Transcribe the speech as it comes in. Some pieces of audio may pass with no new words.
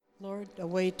Lord, a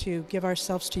way to give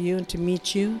ourselves to you and to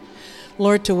meet you.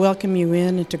 Lord, to welcome you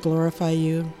in and to glorify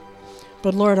you.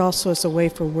 But Lord, also as a way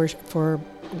for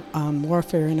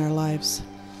warfare in our lives.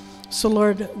 So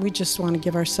Lord, we just want to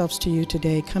give ourselves to you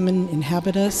today. Come and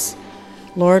inhabit us.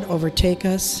 Lord, overtake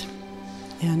us.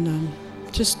 And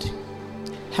just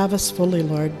have us fully,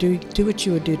 Lord. Do what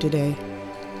you would do today.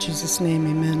 In Jesus' name,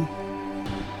 amen.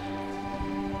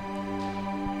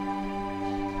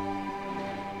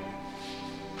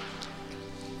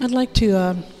 I'd like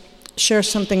to share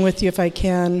something with you, if I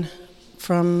can,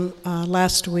 from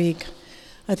last week.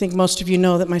 I think most of you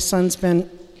know that my son's been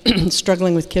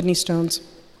struggling with kidney stones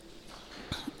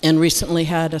and recently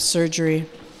had a surgery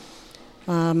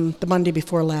the Monday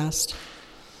before last.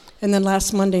 And then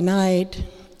last Monday night,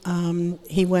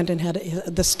 he went and had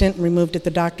the stent removed at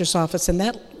the doctor's office. And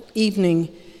that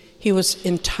evening, he was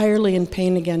entirely in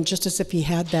pain again, just as if he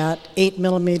had that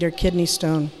 8-millimeter kidney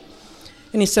stone.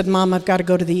 And he said, "Mom, I've got to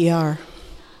go to the ER."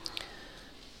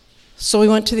 So we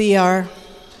went to the ER,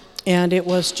 and it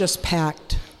was just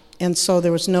packed. And so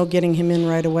there was no getting him in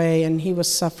right away, and he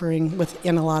was suffering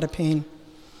in a lot of pain.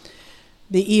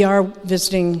 The ER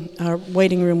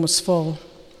waiting room was full.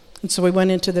 And so we went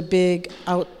into the big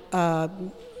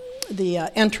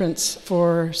entrance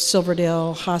for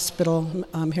Silverdale Hospital,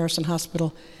 Harrison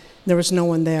Hospital. There was no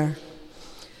one there.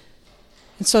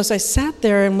 And so as I sat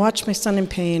there and watched my son in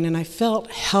pain, and I felt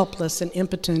helpless and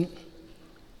impotent,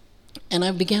 and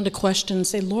I began to question and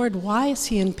say, "Lord, why is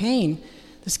he in pain?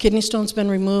 This kidney stone's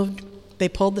been removed. They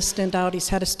pulled the stent out. He's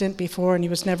had a stent before, and he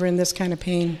was never in this kind of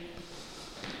pain."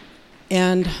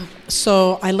 And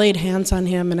so I laid hands on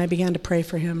him, and I began to pray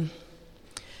for him.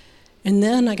 And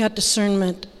then I got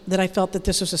discernment that I felt that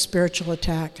this was a spiritual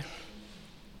attack.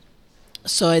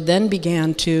 So I then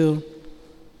began to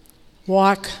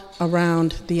walk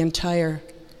around the entire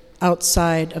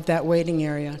outside of that waiting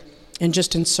area and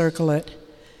just encircle it,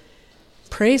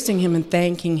 praising him and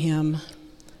thanking him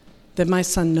that my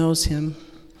son knows him,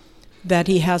 that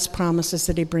he has promises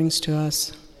that he brings to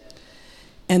us.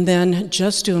 And then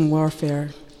just doing warfare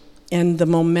and the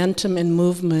momentum and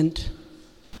movement.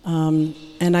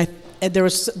 There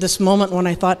was this moment when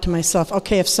I thought to myself,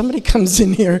 okay, if somebody comes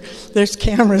in here, there's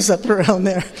cameras up around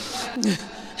there.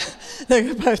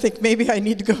 I think maybe I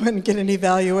need to go and get an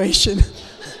evaluation.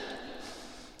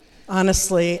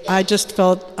 Honestly, I just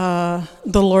felt the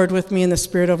Lord with me and the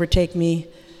Spirit overtake me.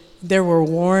 There were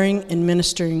warring and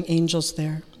ministering angels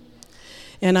there.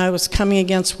 And I was coming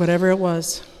against whatever it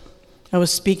was. I was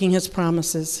speaking his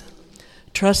promises,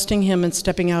 trusting him and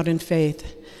stepping out in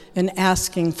faith and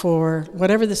asking for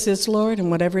whatever this is, Lord,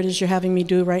 and whatever it is you're having me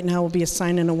do right now will be a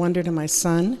sign and a wonder to my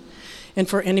son and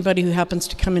for anybody who happens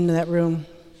to come into that room.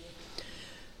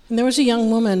 And there was a young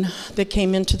woman that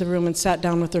came into the room and sat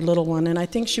down with her little one, and I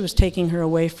think she was taking her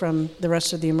away from the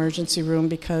rest of the emergency room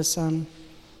because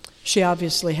she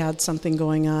obviously had something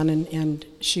going on, and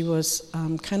she was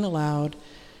kind of loud.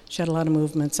 She had a lot of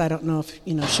movements. I don't know if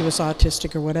she was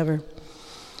autistic or whatever.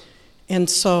 And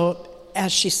so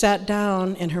as she sat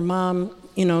down and her mom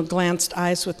glanced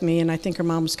eyes with me, and I think her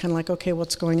mom was kind of like, okay,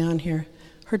 what's going on here?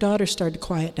 Her daughter started to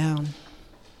quiet down.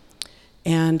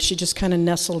 And she just kind of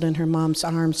nestled in her mom's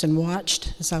arms and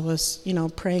watched as I was,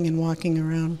 praying and walking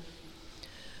around.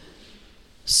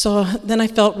 So then I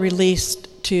felt released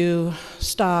to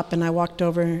stop, and I walked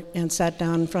over and sat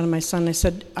down in front of my son. I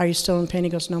said, "Are you still in pain?" He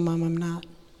goes, "No, Mom, I'm not.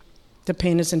 The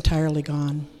pain is entirely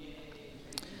gone."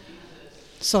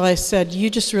 So I said, "You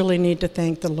just really need to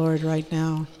thank the Lord right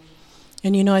now."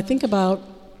 And I think about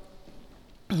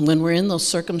when we're in those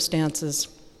circumstances,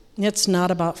 it's not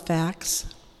about facts.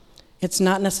 It's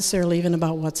not necessarily even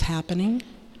about what's happening,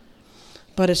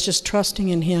 but it's just trusting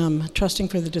in him, trusting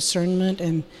for the discernment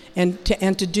and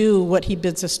to do what he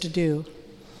bids us to do.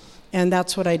 And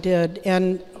that's what I did.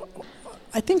 And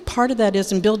I think part of that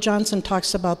is, and Bill Johnson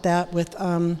talks about that with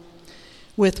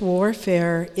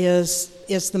warfare, is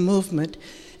the movement.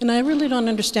 And I really don't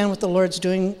understand what the Lord's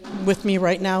doing with me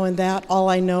right now in that. All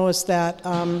I know is that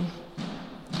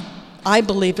I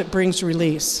believe it brings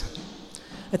release.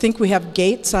 I think we have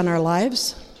gates on our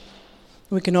lives.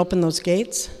 We can open those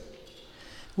gates.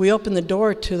 We open the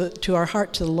door to our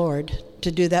heart to the Lord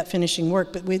to do that finishing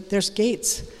work, but there's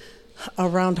gates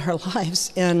around our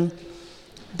lives, and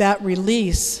that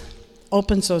release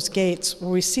opens those gates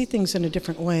where we see things in a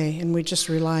different way, and we just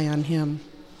rely on him.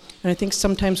 And I think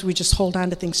sometimes we just hold on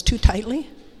to things too tightly,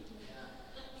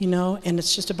 and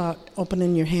it's just about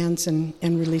opening your hands and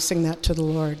releasing that to the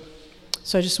Lord.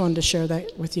 So I just wanted to share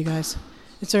that with you guys.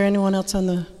 Is there anyone else on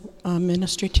the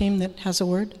ministry team that has a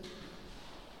word?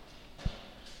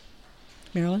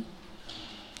 Marilyn?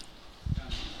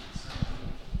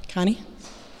 Connie?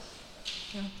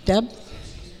 Deb?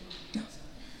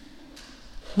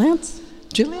 Lance?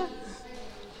 Julia?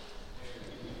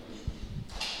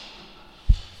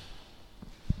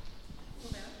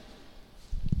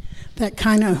 That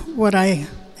kind of what I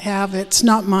have, it's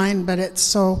not mine, but it's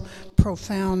so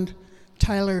profound.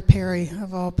 Tyler Perry,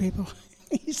 of all people,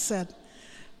 he said,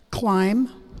 climb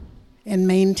and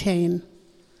maintain,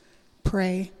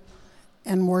 pray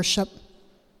and worship,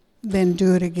 then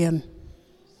do it again.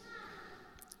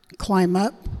 Climb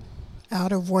up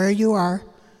out of where you are,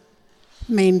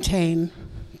 maintain,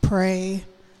 pray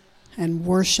and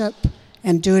worship,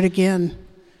 and do it again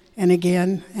and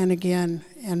again and again,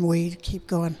 and we keep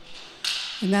going.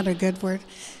 Isn't that a good word?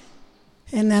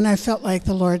 And then I felt like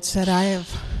the Lord said, I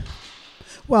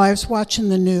was watching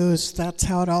the news. That's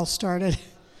how it all started.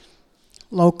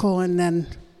 Local and then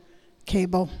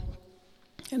cable.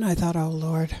 And I thought, oh,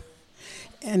 Lord.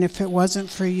 And if it wasn't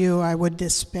for you, I would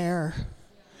despair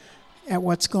at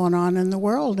what's going on in the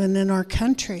world and in our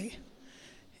country.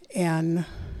 And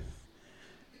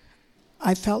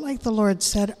I felt like the Lord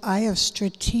said, I have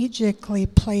strategically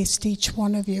placed each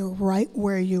one of you right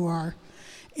where you are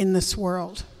in this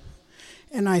world.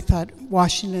 And I thought,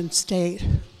 Washington State,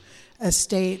 a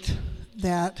state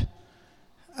that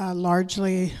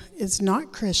largely is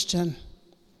not Christian,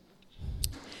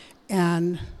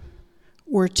 and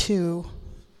we're to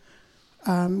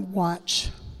watch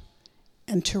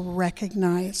and to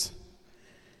recognize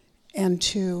and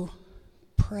to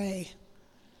pray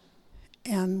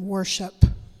and worship.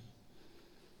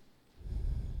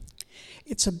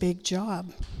 It's a big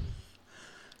job.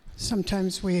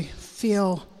 Sometimes we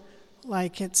feel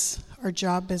like our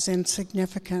job is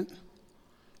insignificant.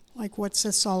 Like, what's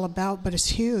this all about? But it's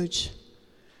huge.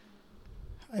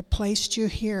 I placed you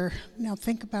here. Now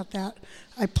think about that.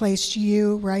 I placed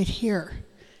you right here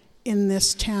in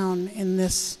this town, in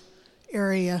this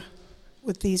area,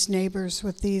 with these neighbors,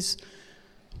 with these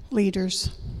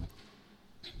leaders.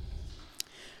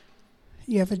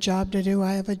 You have a job to do,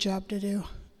 I have a job to do.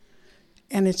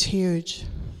 And it's huge.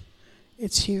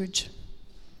 It's huge.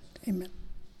 Amen.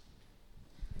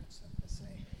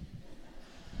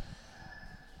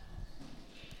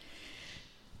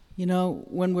 You know,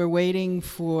 when we're waiting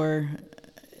for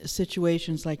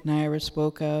situations like Naira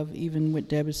spoke of, even what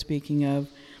Deb is speaking of,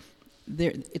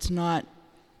 it's not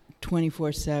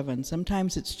 24/7.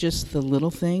 Sometimes it's just the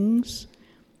little things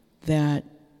that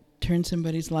turn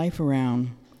somebody's life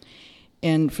around.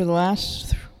 And for the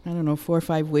last, 4 or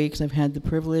 5 weeks, I've had the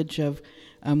privilege of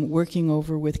working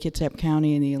over with Kitsap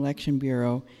County in the Election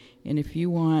Bureau. And if you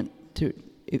want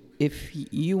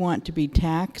to be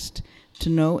taxed to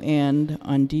no end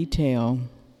on detail,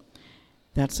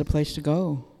 that's the place to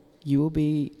go. You will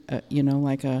be,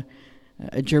 like a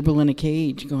gerbil in a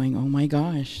cage going, oh my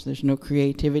gosh, there's no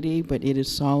creativity, but it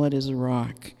is solid as a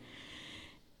rock.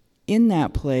 In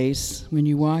that place, when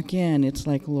you walk in, it's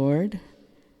like, Lord,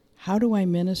 how do I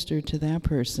minister to that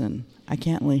person? I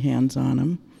can't lay hands on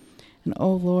them. And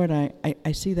oh Lord,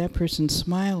 I see that person's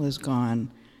smile is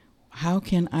gone. How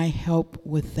can I help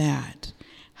with that?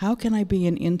 How can I be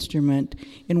an instrument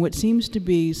in what seems to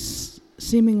be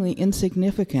seemingly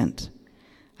insignificant?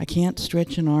 I can't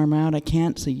stretch an arm out. I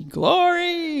can't say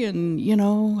glory and you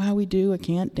know how we do. I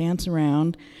can't dance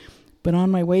around. But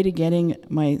on my way to getting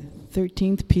my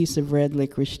 13th piece of red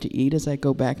licorice to eat as I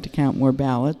go back to count more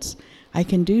ballots, I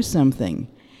can do something.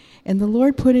 And the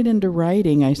Lord put it into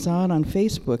writing. I saw it on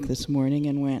Facebook this morning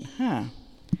and went, I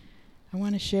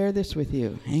want to share this with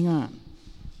you. Hang on.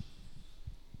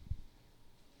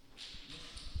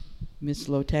 Miss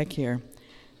Lotek here.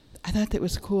 I thought that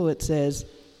was cool. It says,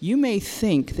 you may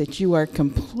think that you are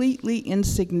completely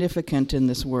insignificant in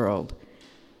this world,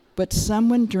 but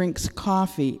someone drinks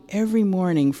coffee every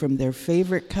morning from their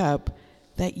favorite cup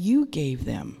that you gave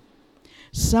them.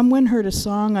 Someone heard a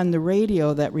song on the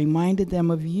radio that reminded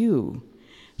them of you.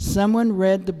 Someone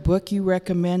read the book you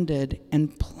recommended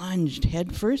and plunged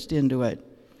headfirst into it.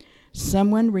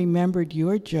 Someone remembered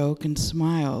your joke and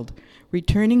smiled,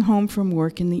 returning home from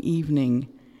work in the evening.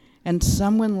 And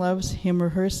someone loves him or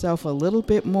herself a little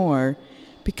bit more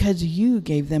because you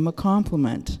gave them a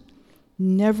compliment.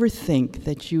 Never think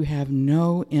that you have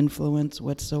no influence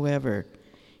whatsoever.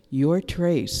 Your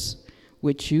trace,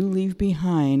 which you leave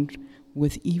behind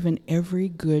with even every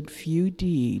good few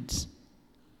deeds,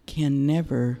 can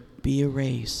never be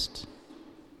erased.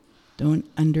 Don't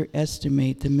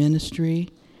underestimate the ministry,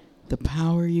 the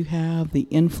power you have, the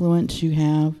influence you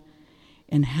have,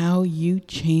 and how you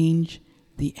change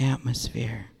the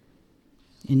atmosphere.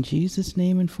 In Jesus'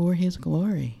 name and for his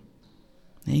glory.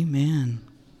 Amen.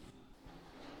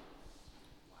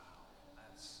 Wow,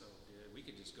 that's so good. We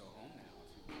could just go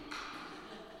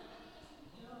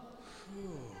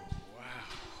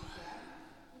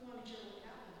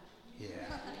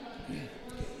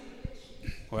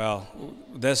Well,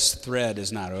 this thread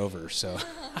is not over, so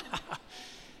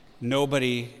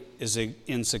nobody is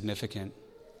insignificant.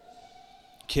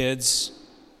 Kids,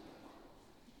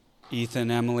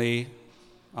 Ethan, Emily,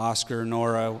 Oscar,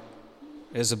 Nora,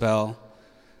 Isabel,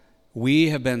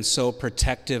 we have been so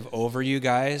protective over you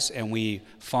guys, and we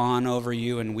fawn over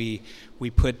you, and we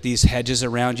put these hedges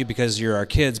around you because you're our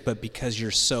kids, but because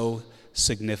you're so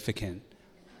significant.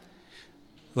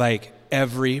 Like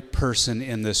every person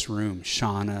in this room,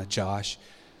 Shauna, Josh,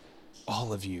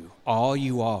 all of you,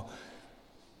 all.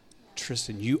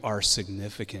 Tristan, you are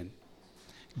significant.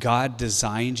 God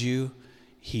designed you.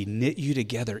 He knit you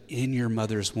together in your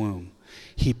mother's womb.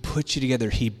 He put you together.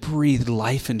 He breathed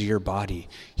life into your body.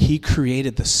 He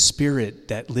created the spirit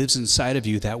that lives inside of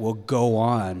you that will go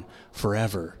on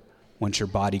forever once your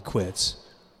body quits.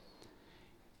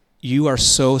 You are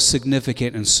so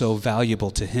significant and so valuable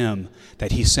to him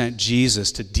that he sent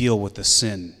Jesus to deal with the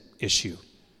sin issue.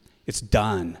 It's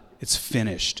done. It's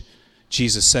finished.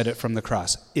 Jesus said it from the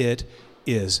cross. It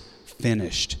is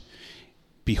finished.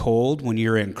 Behold, when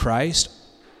you're in Christ,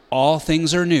 all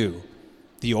things are new.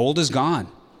 The old is gone.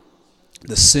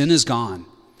 The sin is gone.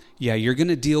 Yeah, you're going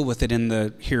to deal with it in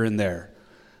the here and there,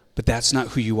 but that's not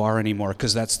who you are anymore,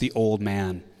 because that's the old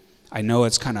man. I know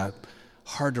it's kind of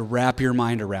hard to wrap your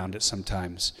mind around it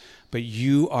sometimes, but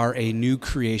you are a new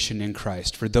creation in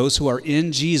Christ. For those who are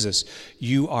in Jesus,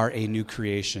 you are a new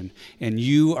creation, and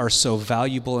you are so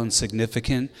valuable and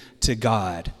significant to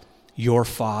God, your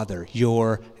Father,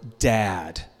 your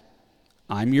Dad.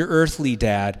 I'm your earthly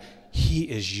dad. He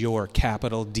is your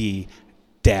capital D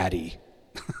daddy.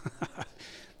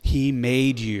 He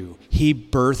made you. He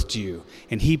birthed you.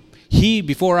 And he,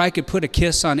 before I could put a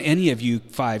kiss on any of you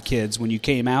 5 kids when you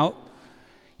came out,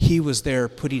 he was there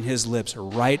putting his lips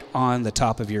right on the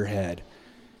top of your head,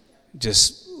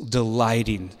 just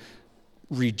delighting,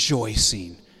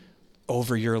 rejoicing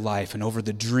over your life and over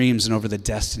the dreams and over the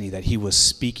destiny that he was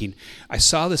speaking. I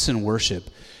saw this in worship.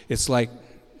 It's like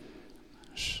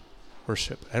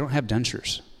worship. I don't have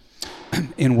dentures.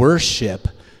 In worship,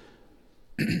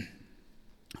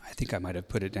 I think I might have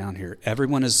put it down here.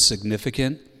 Everyone is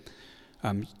significant.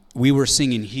 We were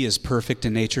singing, He is perfect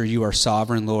in nature. You are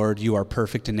sovereign, Lord. You are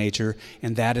perfect in nature.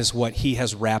 And that is what He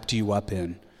has wrapped you up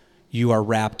in. You are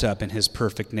wrapped up in His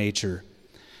perfect nature.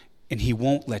 And He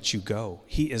won't let you go.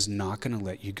 He is not going to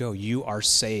let you go. You are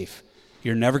safe.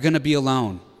 You're never going to be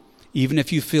alone. Even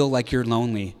if you feel like you're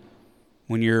lonely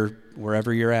when you're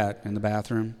wherever you're at, in the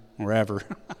bathroom, wherever,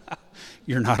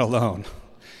 you're not alone.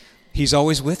 He's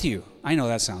always with you. I know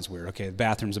that sounds weird. Okay, the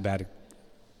bathroom's a bad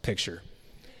picture.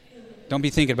 Don't be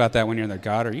thinking about that when you're in there.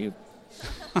 God, are you?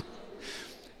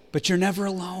 But you're never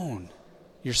alone.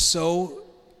 You're so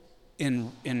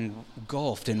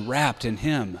engulfed and wrapped in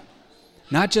Him.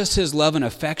 Not just His love and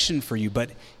affection for you,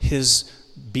 but His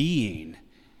being.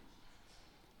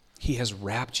 He has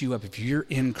wrapped you up. If you're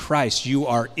in Christ, you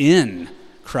are in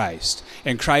Christ.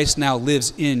 And Christ now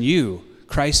lives in you.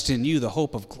 Christ in you, the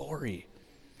hope of glory.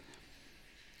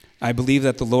 I believe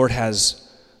that the Lord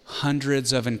has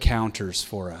hundreds of encounters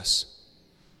for us.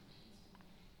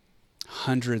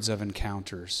 Hundreds of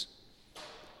encounters.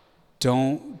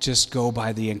 Don't just go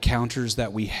by the encounters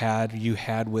that you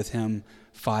had with Him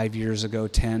 5 years ago,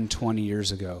 10, 20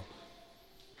 years ago.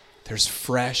 There's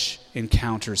fresh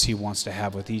encounters He wants to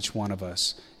have with each one of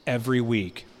us every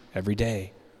week, every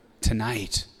day,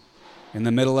 tonight, in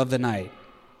the middle of the night.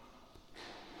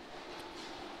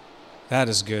 That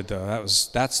is good, though.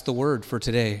 That's the word for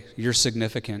today. You're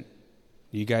significant.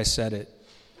 You guys said it.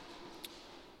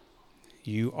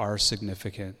 You are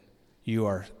significant. You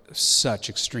are such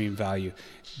extreme value.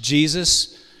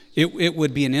 Jesus, it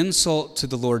would be an insult to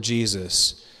the Lord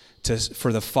Jesus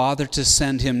for the Father to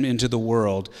send Him into the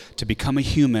world to become a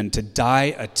human, to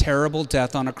die a terrible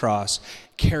death on a cross,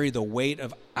 carry the weight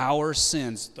of our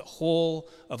sins, the whole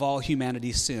of all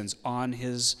humanity's sins on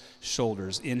His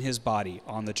shoulders, in His body,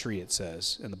 on the tree, it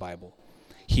says in the Bible.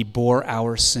 He bore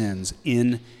our sins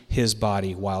in His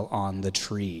body while on the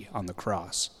tree, on the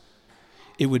cross.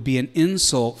 It would be an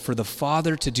insult for the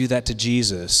Father to do that to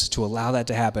Jesus, to allow that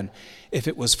to happen, if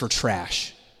it was for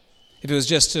trash. If it was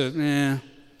just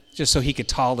so He could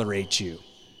tolerate you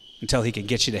until He can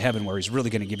get you to heaven where He's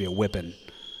really going to give you a whipping.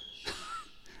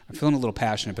 I'm feeling a little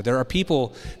passionate, but there are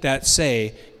people that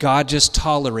say God just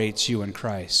tolerates you in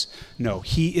Christ. No,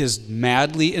 He is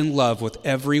madly in love with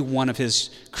every one of His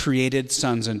created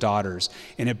sons and daughters,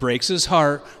 and it breaks His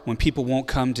heart when people won't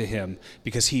come to Him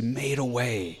because He made a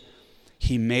way.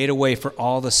 He made a way for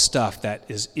all the stuff that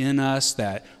is in us,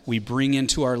 that we bring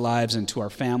into our lives, into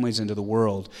our families, into the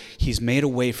world. He's made a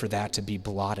way for that to be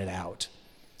blotted out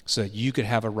so that you could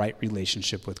have a right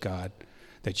relationship with God,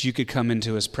 that you could come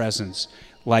into his presence.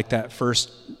 Like that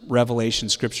first Revelation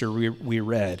scripture we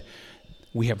read,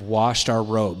 we have washed our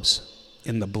robes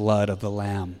in the blood of the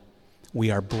Lamb.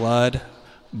 We are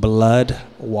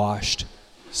blood-washed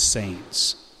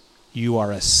saints. You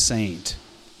are a saint.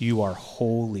 You are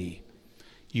holy.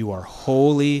 You are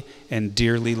holy and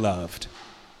dearly loved.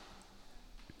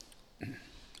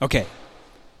 Okay.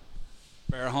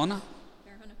 Barahona?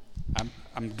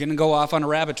 I'm going to go off on a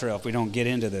rabbit trail if we don't get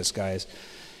into this, guys.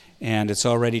 And it's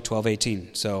already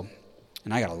 12:18. So,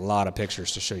 and I got a lot of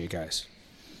pictures to show you guys.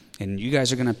 And you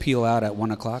guys are going to peel out at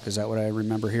 1 o'clock. Is that what I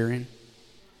remember hearing?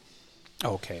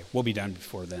 Okay, we'll be done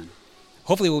before then.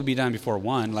 Hopefully we'll be done before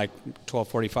 1, like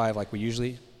 12:45, like we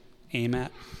usually aim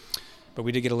at. But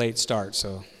we did get a late start,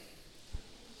 so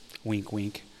wink,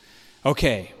 wink.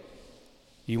 Okay,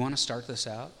 you want to start this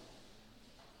out?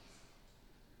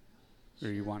 Or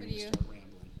you want me to start rambling?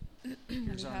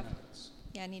 Here's our notes.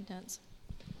 Yeah, I need notes.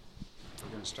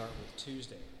 We're going to start with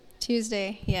Tuesday.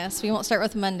 Tuesday, yes. We won't start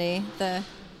with Monday, the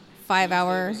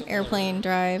 5-hour airplane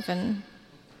drive and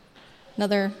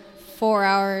another 4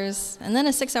 hours, and then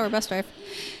a 6-hour bus drive.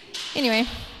 Anyway,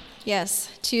 yes,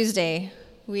 Tuesday,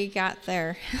 we got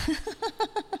there.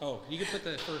 Oh, you can put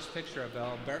the first picture up,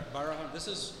 Barahona. This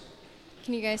is...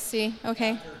 Can you guys see?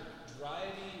 Okay. After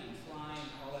driving and flying,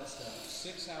 all that stuff,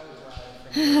 6-hour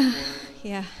drive from the airport.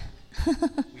 Yeah. We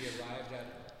arrived at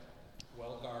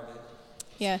well guarded.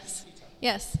 Yes.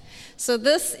 Yes. So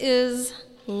this is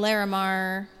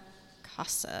Larimar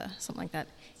Casa, something like that.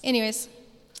 Anyways,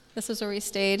 this is where we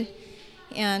stayed,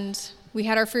 and we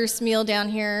had our first meal down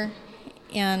here,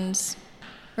 and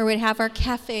where we'd have our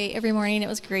cafe every morning. It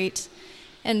was great,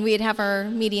 and we'd have our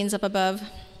meetings up above.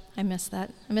 I miss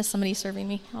that. I miss somebody serving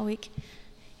me all week.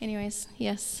 Anyways,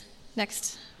 yes.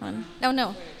 Next one.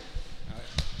 No.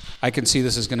 I can see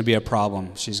this is going to be a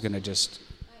problem. She's going to just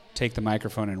take the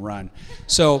microphone and run.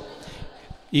 So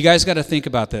you guys got to think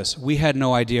about this. We had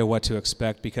no idea what to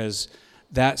expect because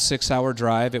that 6-hour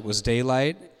drive, it was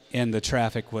daylight, and the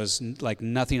traffic was like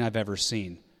nothing I've ever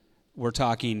seen. We're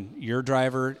talking your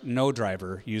driver, no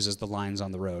driver uses the lines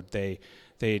on the road. They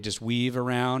just weave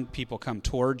around. People come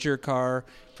towards your car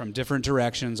from different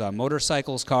directions on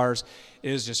motorcycles, cars.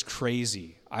 It was just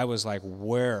crazy. I was like,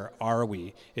 where are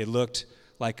we? It looked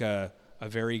like a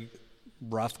very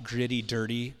rough, gritty,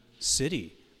 dirty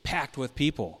city, packed with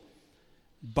people.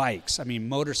 Bikes,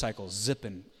 motorcycles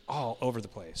zipping all over the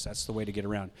place. That's the way to get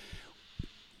around.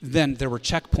 Then there were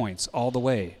checkpoints all the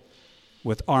way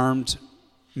with armed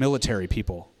military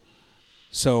people.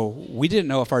 So we didn't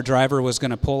know if our driver was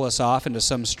going to pull us off into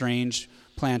some strange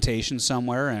plantation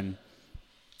somewhere and,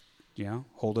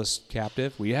 hold us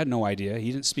captive. We had no idea.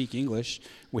 He didn't speak English.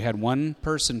 We had one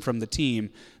person from the team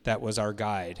that was our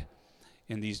guide.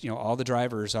 And these, all the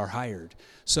drivers are hired.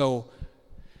 So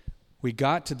we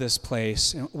got to this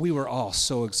place, and we were all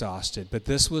so exhausted. But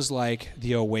this was like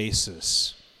the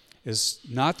oasis. It's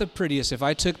not the prettiest. If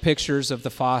I took pictures of the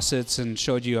faucets and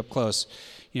showed you up close,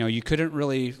 you couldn't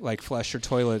really flush your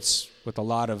toilets with a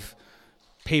lot of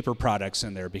paper products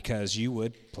in there because you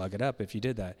would plug it up if you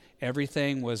did that.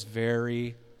 Everything was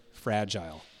very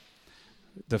fragile.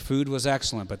 The food was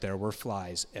excellent, but there were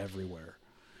flies everywhere.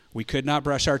 We could not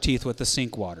brush our teeth with the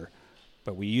sink water,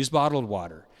 but we used bottled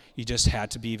water. You just had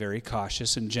to be very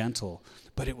cautious and gentle,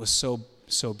 but it was so,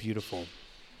 so beautiful.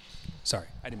 Sorry,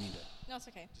 I didn't mean to. No, it's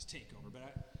okay. Just take over, but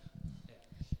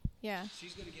Yeah.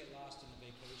 She's going to get lost in the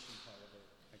vacation part of it.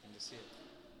 I can just see it.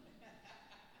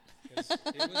 'Cause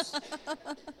it was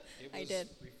I did.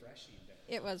 refreshing.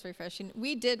 It was refreshing.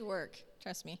 We did work,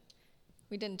 trust me.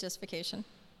 We didn't just vacation.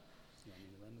 You want me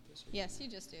to run with this? Yes, you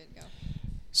just did. Go.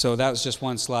 So that was just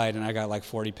one slide, and I got like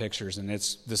 40 pictures, and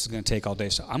this is going to take all day.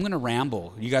 So I'm going to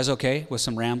ramble. You guys okay with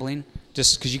some rambling?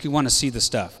 Just because you want to see the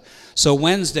stuff. So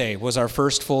Wednesday was our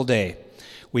first full day.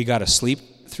 We got to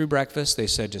sleep through breakfast. They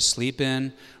said just sleep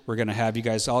in. We're going to have you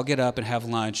guys all get up and have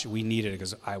lunch. We needed it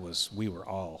because we were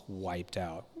all wiped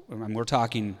out. We're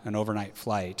talking an overnight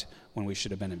flight when we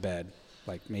should have been in bed,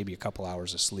 like maybe a couple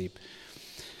hours of sleep.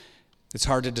 It's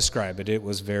hard to describe it. It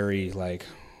was very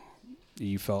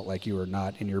you felt like you were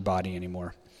not in your body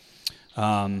anymore.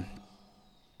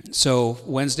 So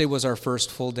Wednesday was our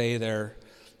first full day there,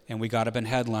 and we got up and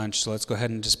had lunch. So let's go ahead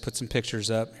and just put some pictures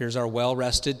up. Here's our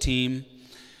well-rested team.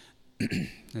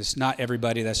 It's not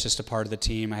everybody. That's just a part of the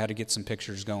team. I had to get some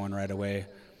pictures going right away.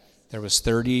 There was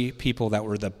 30 people that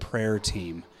were the prayer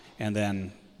team, and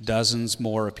then dozens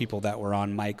more of people that were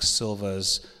on Mike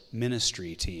Silva's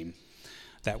ministry team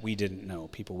that we didn't know,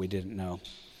 people we didn't know.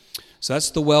 So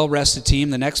that's the well-rested team.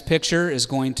 The next picture is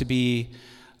going to be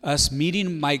us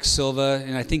meeting Mike Silva,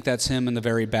 and I think that's him in the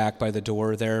very back by the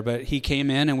door there, but he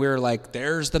came in and we were like,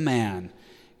 there's the man.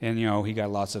 And, he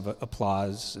got lots of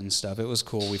applause and stuff. It was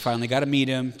cool. We finally got to meet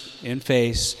him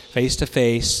face to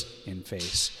face.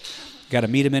 Got to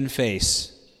meet him in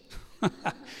face.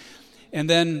 And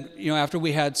then, after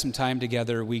we had some time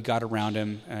together, we got around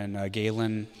him, and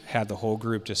Galen had the whole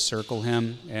group just circle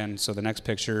him. And so the next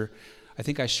picture, I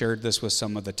think I shared this with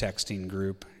some of the texting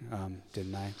group,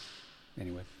 didn't I?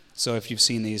 Anyway, so if you've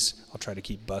seen these, I'll try to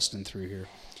keep busting through here.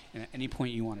 And at any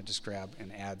point you want to just grab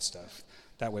and add stuff.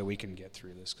 That way we can get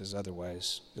through this, because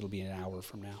otherwise it'll be an hour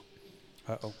from now.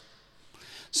 Uh-oh.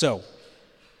 So,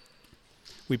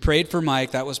 we prayed for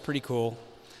Mike. That was pretty cool.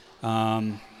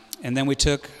 And then we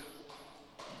took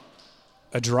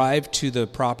a drive to the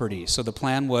property. So the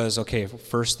plan was, okay,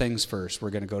 first things first, we're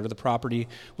going to go to the property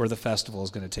where the festival is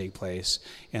going to take place,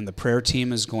 and the prayer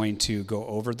team is going to go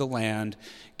over the land.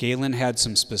 Galen had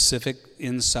some specific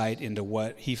insight into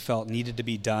what he felt needed to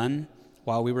be done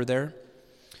while we were there.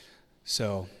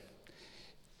 So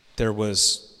there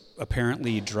was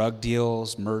apparently drug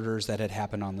deals, murders that had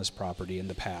happened on this property in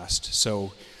the past.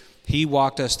 So he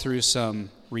walked us through some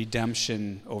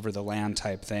redemption over the land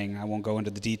type thing. I won't go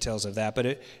into the details of that, but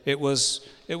it was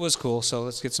cool. So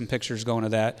let's get some pictures going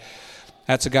of that.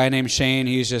 That's a guy named Shane.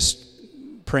 He's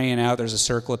just praying out. There's a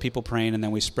circle of people praying, and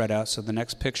then we spread out. So the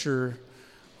next picture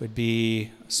would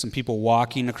be some people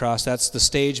walking across. That's the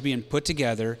stage being put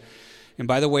together. And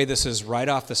by the way, this is right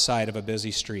off the side of a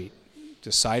busy street.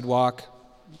 The sidewalk,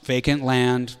 vacant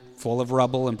land, full of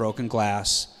rubble and broken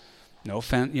glass. No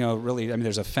fence, really,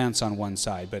 there's a fence on one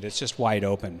side, but it's just wide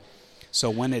open. So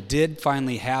when it did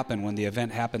finally happen, when the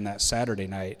event happened that Saturday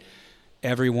night,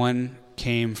 everyone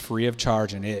came free of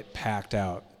charge and it packed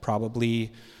out.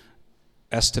 Probably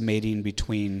estimating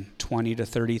between 20 to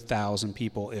 30,000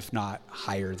 people, if not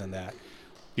higher than that.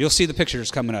 You'll see the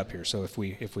pictures coming up here, so if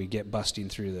we get busting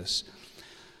through this.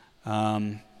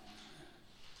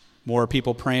 More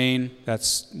people praying.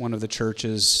 That's one of the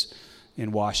churches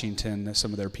in Washington,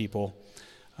 some of their people.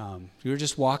 We were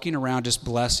just walking around, just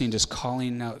blessing, just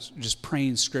calling out, just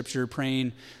praying scripture,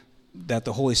 praying that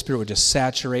the Holy Spirit would just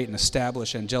saturate and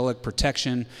establish angelic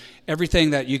protection.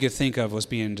 Everything that you could think of was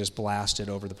being just blasted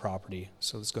over the property.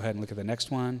 So let's go ahead and look at the next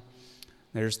one.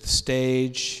 There's the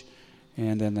stage,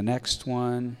 and then the next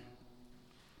one.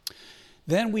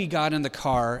 Then we got in the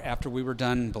car after we were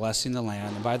done blessing the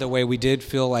land. And by the way, we did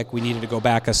feel like we needed to go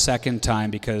back a second time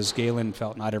because Galen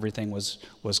felt not everything was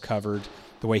covered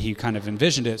the way he kind of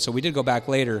envisioned it. So we did go back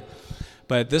later.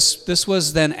 But this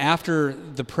was then after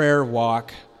the prayer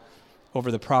walk over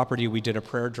the property, we did a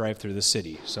prayer drive through the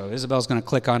city. So Isabel's going to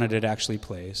click on it. It actually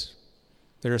plays.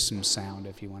 There's some sound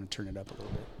if you want to turn it up a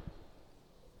little bit.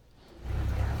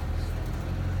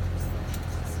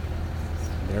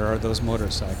 There are those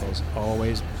motorcycles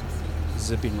always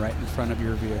zipping right in front of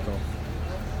your vehicle.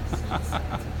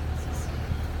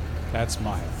 That's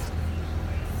mild.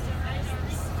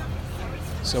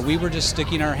 So we were just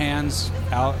sticking our hands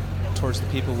out towards the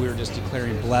people. We were just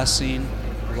declaring blessing,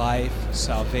 life,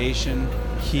 salvation,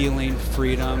 healing,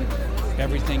 freedom,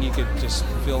 everything you could just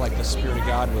feel like the Spirit of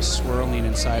God was swirling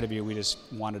inside of you. We just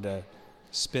wanted to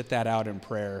spit that out in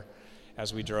prayer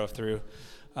as we drove through.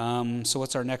 So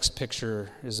what's our next picture,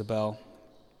 Isabel?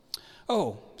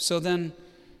 Oh, so then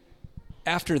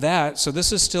after that, so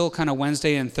this is still kind of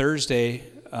Wednesday and Thursday.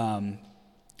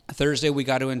 Thursday we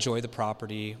got to enjoy the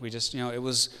property. We just, it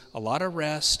was a lot of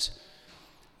rest,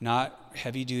 not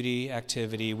heavy-duty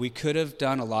activity. We could have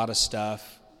done a lot of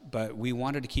stuff, but we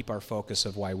wanted to keep our focus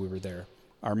of why we were there.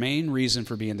 Our main reason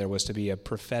for being there was to be a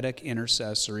prophetic,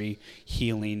 intercessory,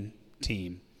 healing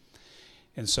team.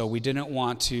 And so we didn't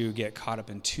want to get caught up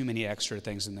in too many extra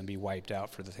things and then be wiped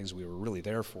out for the things we were really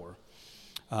there for.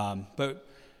 But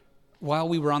while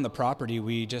we were on the property,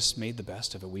 we just made the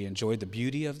best of it. We enjoyed the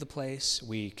beauty of the place.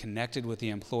 We connected with the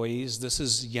employees. This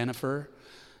is Jennifer,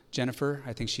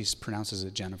 I think she pronounces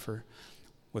it Jennifer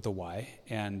with a Y.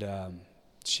 And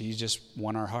she just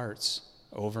won our hearts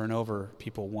over and over.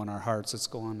 People won our hearts. Let's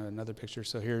go on to another picture.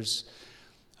 So here's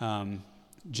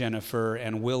Jennifer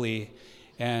and Willie.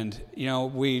 And,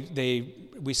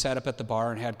 we sat up at the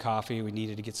bar and had coffee. We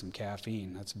needed to get some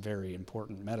caffeine. That's very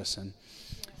important medicine.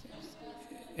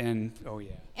 And, oh,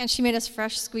 yeah. And she made us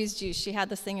fresh squeezed juice. She had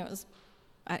this thing,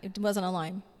 it wasn't a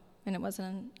lime, and it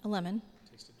wasn't a lemon.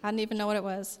 I didn't even know what it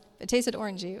was. It tasted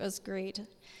orangey. It was great.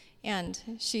 And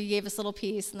she gave us a little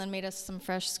piece and then made us some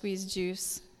fresh squeezed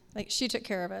juice. Like, she took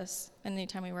care of us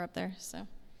anytime we were up there, so.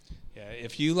 Yeah,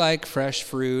 if you like fresh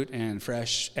fruit and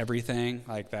fresh everything,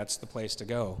 that's the place to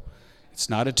go. It's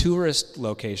not a tourist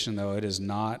location, though. It is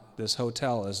not, this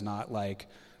hotel is not like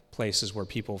places where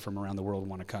people from around the world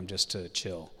want to come just to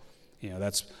chill.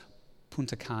 That's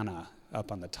Punta Cana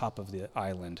up on the top of the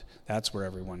island. That's where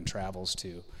everyone travels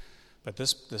to. But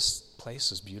this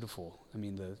place is beautiful. I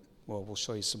mean, we'll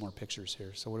show you some more pictures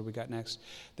here. So what do we got next?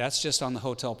 That's just on the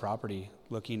hotel property,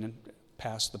 looking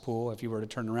past the pool. If you were to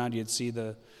turn around, you'd see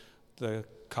the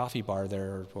coffee bar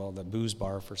there, or the booze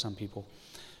bar for some people.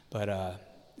 But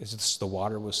the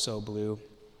water was so blue.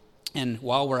 And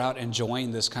while we're out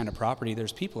enjoying this kind of property,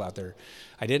 there's people out there.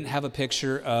 I didn't have a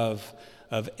picture of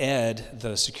Ed,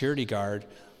 the security guard,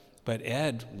 but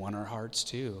Ed won our hearts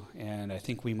too. And I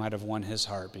think we might have won his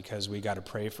heart because we got to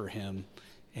pray for him.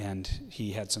 And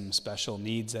he had some special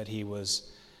needs that he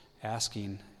was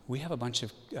asking. We have a bunch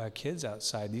of kids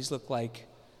outside. These look like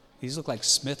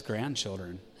Smith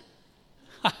grandchildren.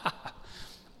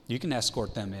 You can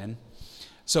escort them in.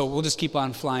 So we'll just keep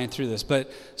on flying through this.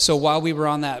 But so while we were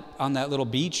on that little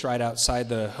beach right outside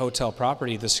the hotel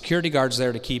property, the security guard's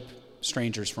there to keep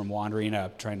strangers from wandering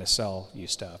up, trying to sell you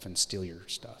stuff and steal your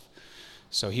stuff.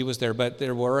 So he was there, but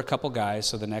there were a couple guys.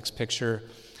 So the next picture,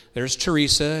 there's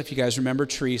Teresa, if you guys remember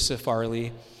Teresa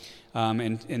Farley.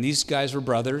 And these guys were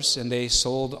brothers, and they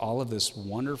sold all of this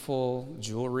wonderful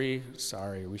jewelry.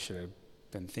 Sorry, we should have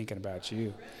been thinking about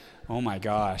you. Oh my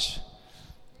gosh.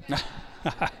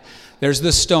 There's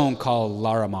this stone called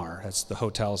Larimar. That's the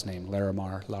hotel's name,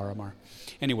 Larimar.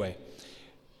 Anyway,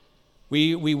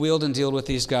 we wheeled and dealed with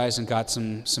these guys and got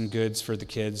some goods for the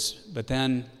kids. But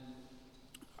then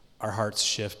our hearts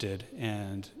shifted,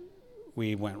 and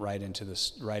we went right into the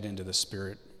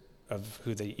spirit of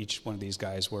who each one of these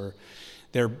guys were.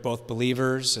 They're both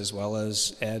believers, as well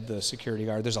as Ed, the security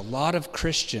guard. There's a lot of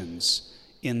Christians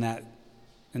in that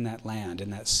land,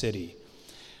 in that city.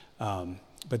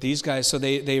 But these guys, so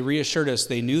they reassured us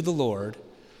they knew the Lord,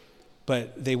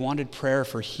 but they wanted prayer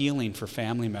for healing for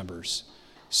family members.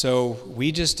 So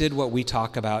we just did what we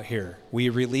talk about here. We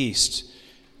released.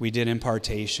 We did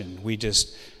impartation. We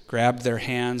just grabbed their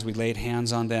hands. We laid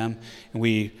hands on them. And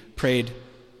we prayed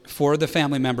for the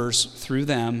family members through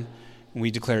them. And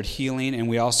we declared healing. And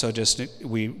we also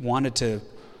we wanted to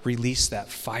release that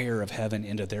fire of heaven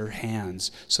into their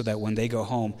hands so that when they go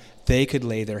home, they could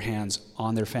lay their hands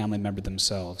on their family member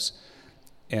themselves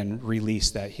and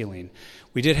release that healing.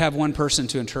 We did have one person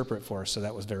to interpret for us, so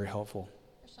that was very helpful.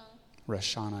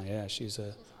 Rashana, yeah, she's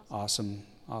an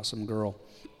awesome girl.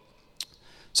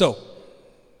 So,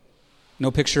 no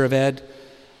picture of Ed.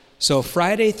 So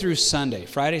Friday through Sunday,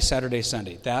 Friday, Saturday,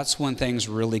 Sunday, that's when things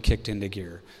really kicked into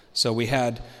gear. So we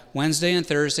had Wednesday and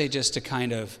Thursday just to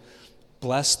kind of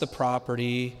bless the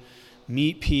property,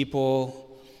 meet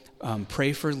people,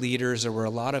 pray for leaders. There were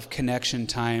a lot of connection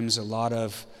times, a lot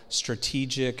of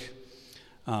strategic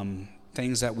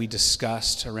things that we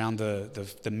discussed around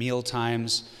the meal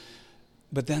times.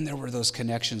 But then there were those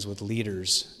connections with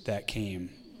leaders that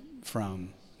came from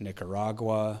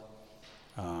Nicaragua,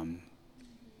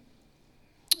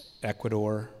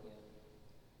 Ecuador,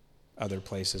 other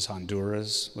places.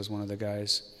 Honduras was one of the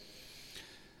guys.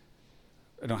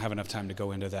 I don't have enough time to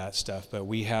go into that stuff, but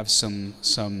we have some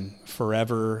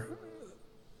forever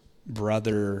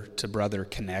brother-to-brother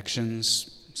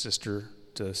connections,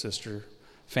 sister-to-sister,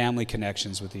 family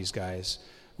connections with these guys.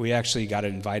 We actually got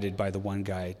invited by the one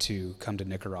guy to come to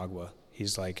Nicaragua.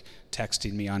 He's like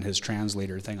texting me on his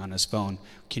translator thing on his phone,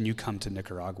 "Can you come to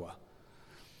Nicaragua?"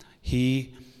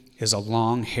 He is a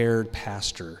long-haired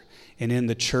pastor, and in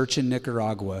the church in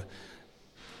Nicaragua,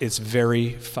 it's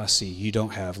very fussy. You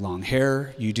don't have long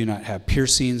hair. You do not have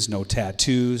piercings, no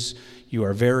tattoos. You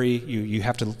are you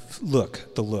have to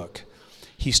look the look.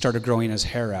 He started growing his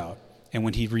hair out, and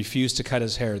when he refused to cut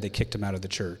his hair, they kicked him out of the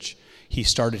church. He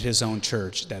started his own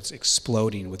church that's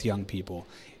exploding with young people.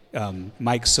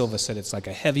 Mike Silva said it's like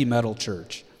a heavy metal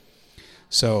church.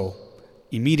 So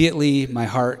immediately my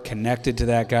heart connected to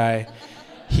that guy.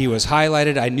 He was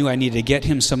highlighted. I knew I needed to get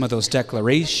him some of those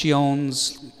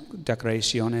Declaraciones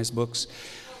books.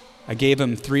 I gave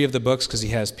him 3 of the books because he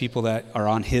has people that are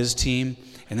on his team,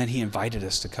 and then he invited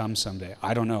us to come someday.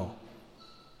 I don't know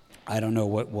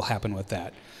what will happen with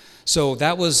that. So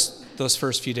that was those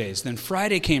first few days. Then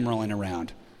Friday came rolling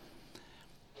around.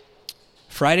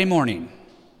 Friday morning,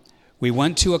 we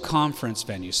went to a conference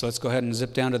venue. So let's go ahead and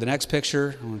zip down to the next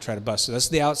picture. I'm going to try to bust it. That's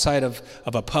the outside of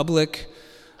a public,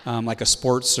 like a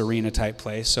sports arena type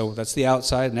place. So that's the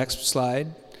outside. Next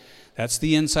slide. That's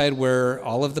the inside where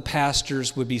all of the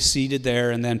pastors would be seated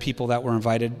there, and then people that were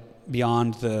invited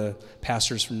beyond the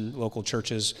pastors from local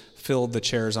churches filled the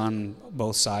chairs on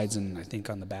both sides, and I think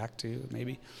on the back too,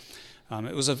 maybe.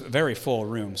 It was a very full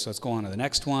room, so let's go on to the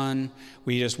next one.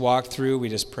 We just walked through. We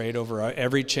just prayed over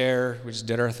every chair. We just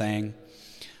did our thing.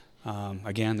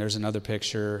 Again, there's another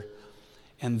picture.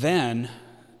 And then,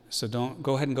 so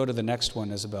go ahead and go to the next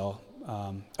one, Isabel.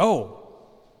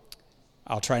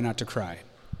 I'll try not to cry.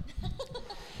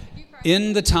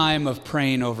 In the time of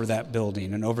praying over that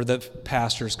building and over the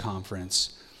pastor's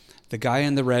conference, the guy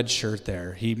in the red shirt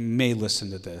there, he may listen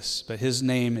to this, but his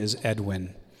name is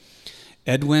Edwin.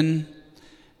 Edwin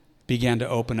began to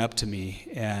open up to me,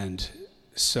 and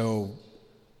so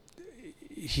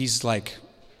he's like,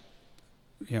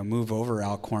 move over,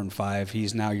 Alcorn 5.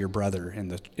 He's now your brother in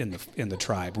the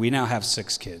tribe. We now have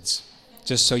 6 kids.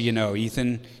 Just so you know,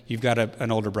 Ethan, you've got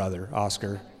an older brother,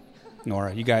 Oscar,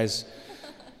 Nora. You guys,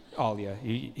 all you,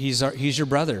 he's your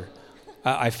brother.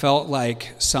 I felt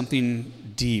like something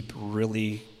deep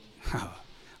really.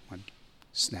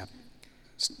 Snap,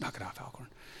 knock it off, Alcorn.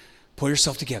 Pull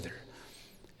yourself together.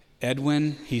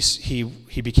 Edwin,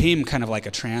 he became kind of like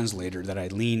a translator that I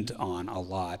leaned on a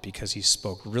lot because he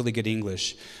spoke really good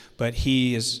English. But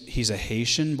he's a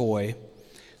Haitian boy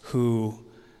who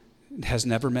has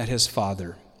never met his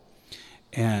father,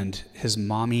 and his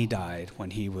mommy died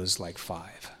when he was like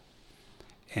 5,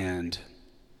 and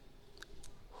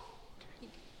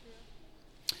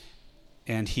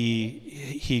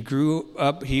he grew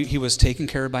up. He was taken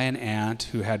care of by an aunt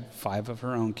who had 5 of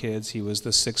her own kids. He was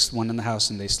the 6th one in the house,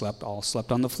 and they all slept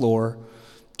on the floor,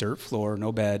 dirt floor,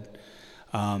 no bed.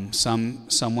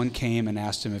 Someone came and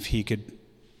asked him if he could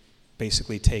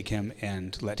basically take him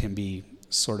and let him be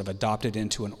sort of adopted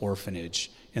into an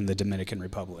orphanage in the Dominican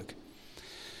Republic.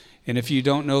 And if you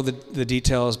don't know the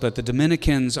details, but the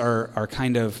Dominicans are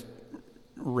kind of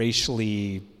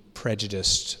racially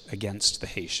prejudiced against the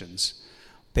Haitians.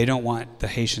 They don't want the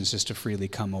Haitians just to freely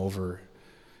come over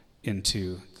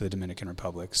into the Dominican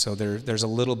Republic. So there's a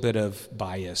little bit of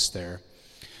bias there.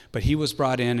 But he was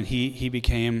brought in, and he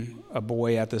became a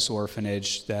boy at this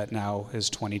orphanage that now is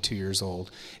 22 years old.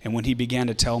 And when he began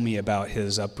to tell me about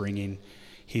his upbringing,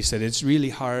 he said, it's really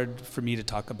hard for me to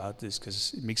talk about this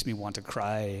because it makes me want to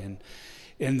cry.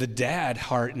 And the dad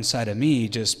heart inside of me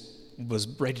just was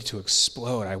ready to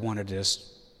explode. I wanted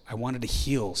to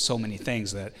heal so many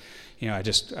things that, I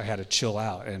had to chill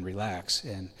out and relax.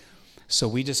 And so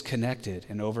we just connected.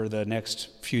 And over the next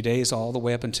few days, all the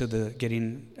way up until the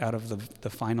getting out of the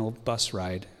final bus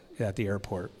ride at the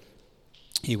airport,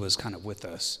 he was kind of with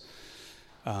us.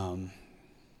 I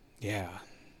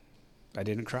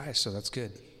didn't cry, so that's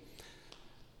good.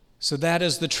 So that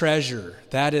is the treasure.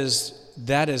 That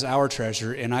is our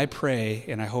treasure, and I pray,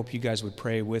 and I hope you guys would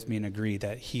pray with me and agree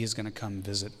that he is going to come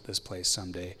visit this place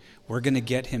someday. We're going to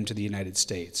get him to the United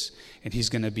States, and he's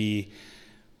going to be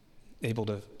able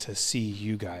to see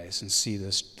you guys and see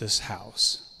this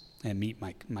house and meet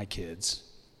my kids.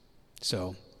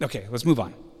 So, okay, let's move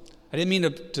on. I didn't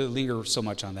mean to linger so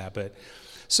much on that, but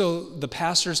so the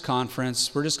pastor's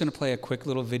conference, we're just going to play a quick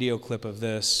little video clip of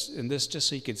this, and this just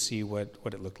so you could see what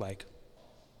it looked like.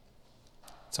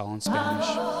 It's all in Spanish.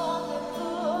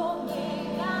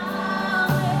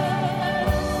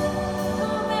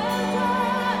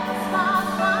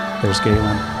 There's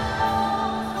Galen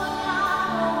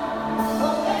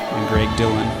and Greg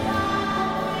Dillon.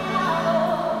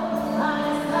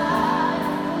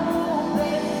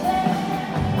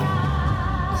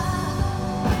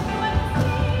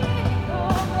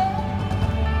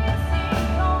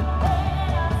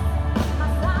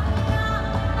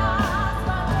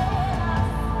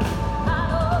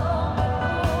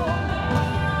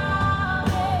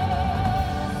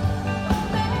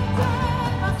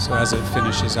 So as it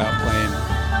finishes out playing,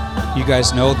 you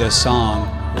guys know this song.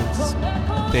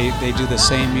 They do the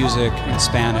same music in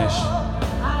Spanish.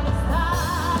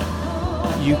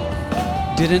 You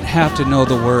didn't have to know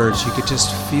the words. You could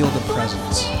just feel the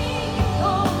presence.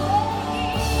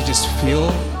 You just feel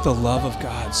the love of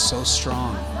God so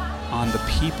strong on the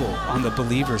people, on the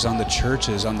believers, on the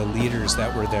churches, on the leaders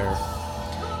that were there.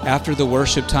 After the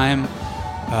worship time,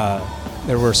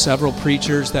 there were several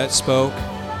preachers that spoke.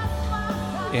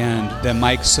 And then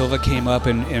Mike Silva came up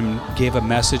and gave a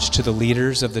message to the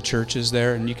leaders of the churches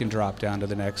there. And you can drop down to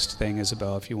the next thing,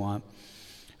 Isabel, if you want.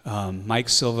 Mike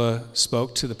Silva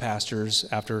spoke to the pastors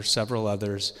after several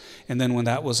others. And then when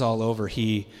that was all over,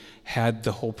 he had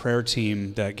the whole prayer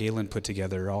team that Galen put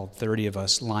together, all 30 of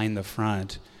us, line the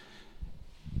front.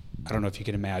 I don't know if you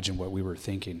can imagine what we were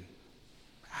thinking.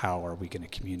 How are we going to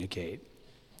communicate?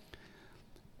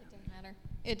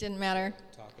 It didn't matter.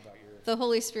 The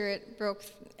Holy Spirit broke.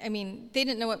 They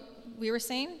didn't know what we were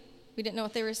saying. We didn't know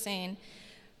what they were saying.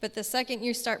 But the second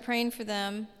you start praying for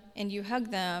them and you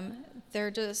hug them, they're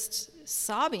just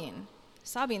sobbing.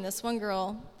 This one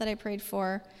girl that I prayed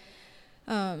for,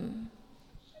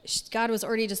 God was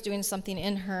already just doing something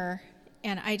in her.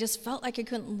 and I just felt like I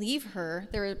couldn't leave her.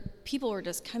 People were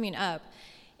just coming up,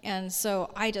 and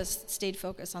so I just stayed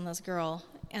focused on this girl.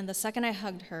 And the second I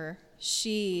hugged her,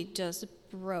 she just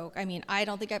broke. I mean, I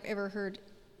don't think I've ever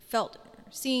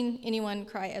seen anyone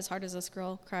cry as hard as this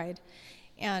girl cried.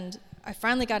 And I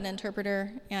finally got an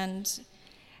interpreter and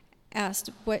asked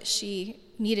what she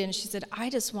needed, and she said, I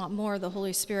just want more of the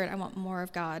Holy Spirit. I want more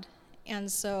of God. And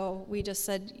so we just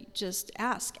said, just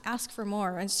ask for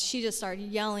more. And she just started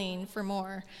yelling for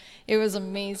more. It was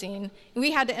amazing.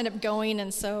 We had to end up going,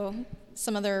 and so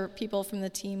some other people from another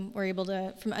team were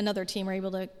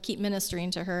able to keep ministering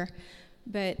to her.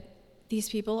 But these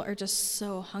people are just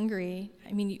so hungry.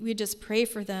 I mean, we just pray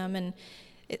for them, and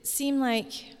it seemed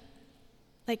like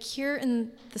here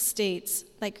in the States,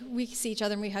 like we see each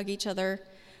other and we hug each other.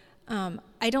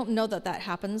 I don't know that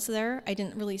happens there. I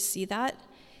didn't really see that.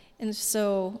 And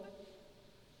so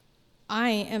I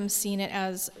am seeing it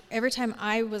as every time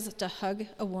I was to hug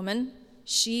a woman,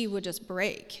 she would just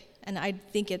break. And I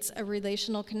think it's a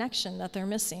relational connection that they're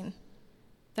missing,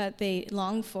 that they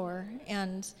long for.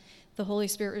 And the Holy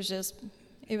Spirit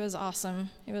it was awesome.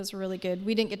 It was really good.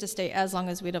 We didn't get to stay as long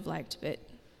as we'd have liked, but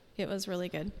it was really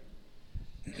good.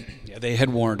 Yeah, they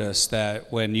had warned us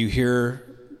that when you hear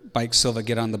Mike Silva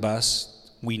get on the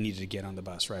bus, we needed to get on the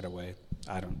bus right away.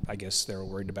 I guess they were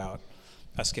worried about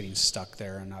us getting stuck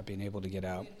there and not being able to get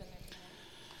out.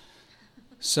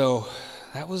 So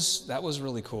that was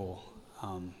really cool.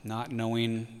 Not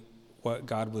knowing what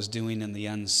God was doing in the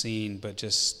unseen, but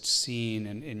just seeing,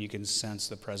 and you can sense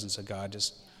the presence of God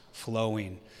just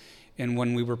flowing. And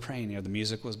when we were praying, the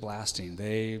music was blasting.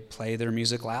 They play their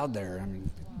music loud there. I mean,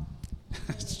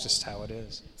 it's just how it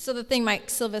is. So the thing Mike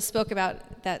Silva spoke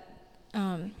about that,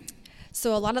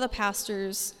 so a lot of the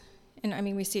pastors, and I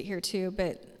mean we see it here too,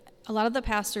 but a lot of the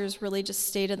pastors really just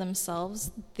stay to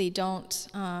themselves. They don't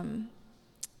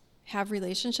have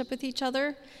relationship with each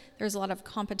other. There's a lot of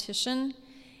competition,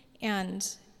 and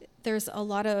there's a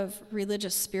lot of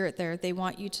religious spirit there. They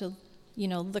want you to,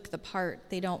 look the part.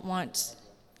 They don't want,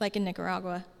 like in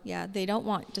Nicaragua, they don't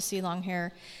want to see long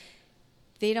hair.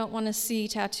 They don't want to see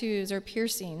tattoos or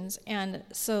piercings. And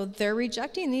so they're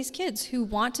rejecting these kids who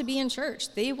want to be in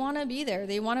church. They want to be there.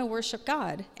 They want to worship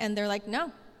God. And they're like,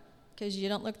 no, because you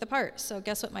don't look the part. So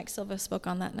guess what Mike Silva spoke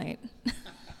on that night?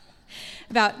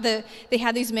 About they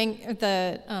had these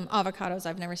avocados.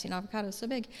 I've never seen avocados so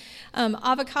big.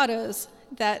 Avocados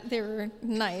that they were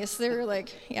nice. They were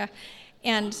like,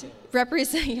 and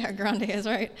represent, grande is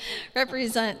right.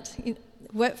 Represent,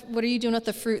 what are you doing with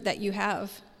the fruit that you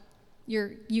have?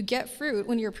 You get fruit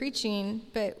when you're preaching,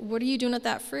 but what are you doing with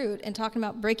that fruit? And talking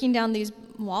about breaking down these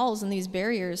walls and these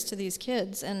barriers to these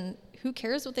kids, and who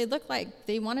cares what they look like?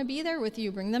 They want to be there with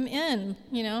you. Bring them in,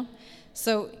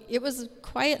 So it was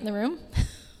quiet in the room,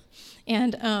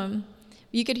 and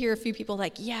you could hear a few people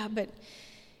like, but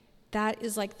that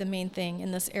is like the main thing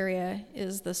in this area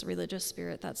is this religious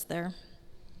spirit that's there.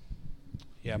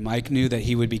 Yeah, Mike knew that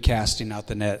he would be casting out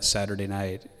the net Saturday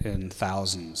night, and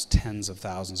thousands, tens of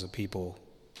thousands of people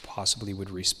possibly would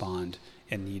respond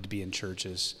and need to be in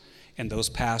churches. And those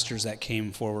pastors that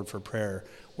came forward for prayer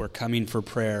were coming for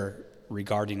prayer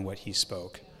regarding what he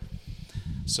spoke.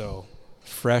 So,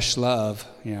 fresh love,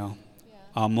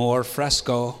 amor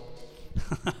fresco.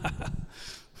 A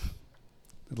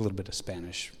little bit of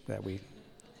Spanish that we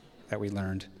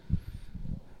learned.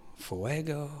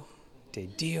 Fuego de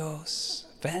Dios.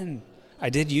 Ven. I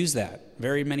did use that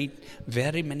very many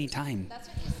times. That's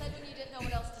what you said when you didn't know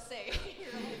what else to say.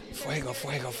 Fuego,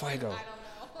 fuego, fuego. I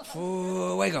don't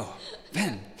know. Fuego.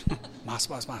 Ven.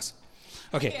 Mas.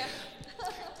 Okay. Yeah.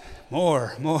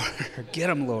 More. Get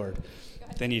them, Lord.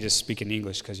 Then you just speak in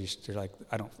English because you're like,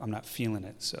 I'm not feeling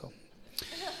it.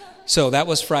 So that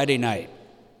was Friday night.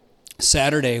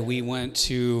 Saturday we went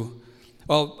to.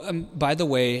 By the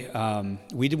way,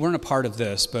 we weren't a part of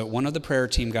this, but one of the prayer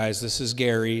team guys, this is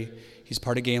Gary, he's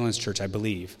part of Galen's church, I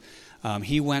believe.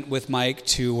 He went with Mike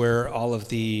to where all of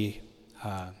the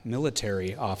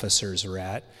military officers are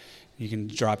at. You can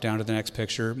drop down to the next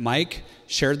picture. Mike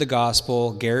shared the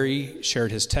gospel. Gary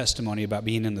shared his testimony about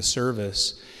being in the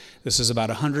service. This is about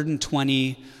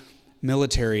 120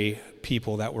 military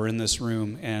people that were in this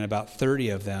room, and about 30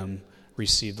 of them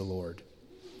received the Lord.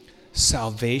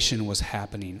 Salvation was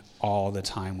happening all the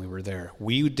time we were there.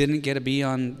 We didn't get to be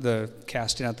on the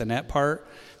casting out the net part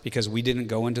because we didn't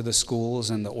go into the schools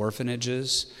and the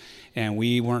orphanages, and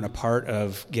we weren't a part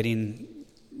of getting,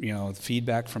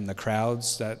 feedback from the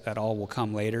crowds. That all will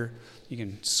come later. You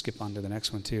can skip on to the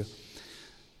next one too.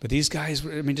 But these guys,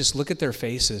 just look at their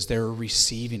faces. They were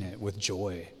receiving it with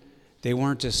joy. They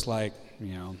weren't just like,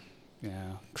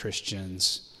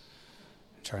 Christians.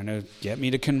 trying to get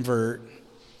me to convert.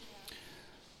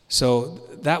 So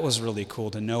that was really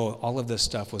cool to know all of this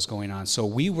stuff was going on. So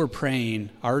we were praying.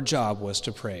 Our job was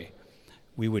to pray.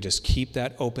 We would just keep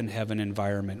that open heaven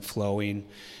environment flowing.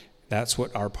 That's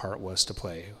what our part was to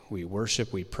play. We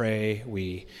worship, we pray,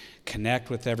 we connect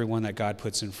with everyone that God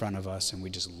puts in front of us, and we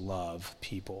just love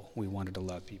people. We wanted to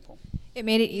love people. It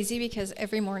made it easy because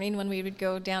every morning when we would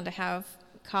go down to have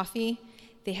coffee,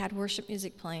 they had worship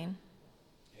music playing.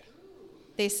 Yeah.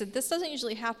 They said, this doesn't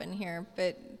usually happen here,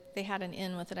 but they had an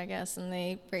in with it, I guess, and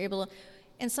they were able to,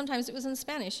 and sometimes it was in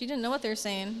Spanish. You didn't know what they were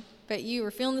saying, but you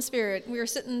were feeling the Spirit. We were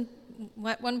sitting,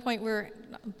 at one point, a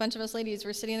bunch of us ladies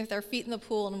were sitting with our feet in the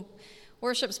pool, and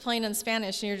worship's playing in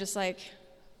Spanish, and you're just like,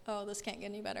 oh, this can't get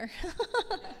any better.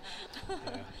 Yeah.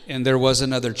 And there was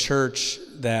another church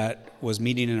that was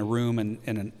meeting in a room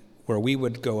where we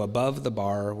would go above the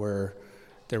bar where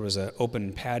there was an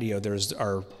open patio. There's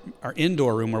our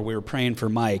indoor room where we were praying for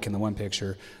Mike in the one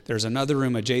picture. There's another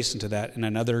room adjacent to that, and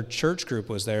another church group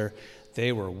was there.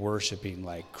 They were worshiping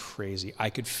like crazy. I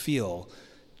could feel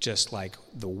just like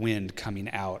the wind coming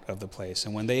out of the place.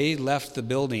 And when they left the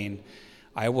building,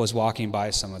 I was walking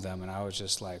by some of them, and I was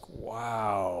just like,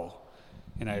 wow.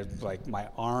 And my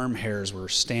arm hairs were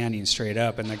standing straight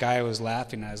up, and the guy was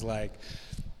laughing. I was like,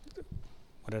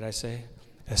 what did I say?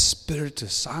 Espiritu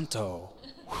Santo.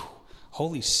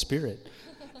 Holy Spirit,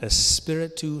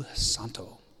 Espiritu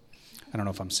Santo. I don't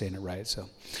know if I'm saying it right. So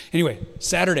anyway,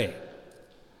 Saturday,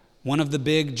 one of the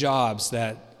big jobs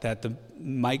that the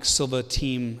Mike Silva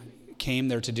team came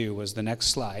there to do was the next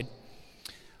slide.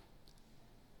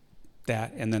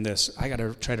 That, and then this. I got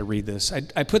to try to read this.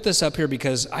 I put this up here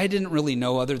because I didn't really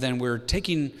know other than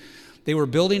they were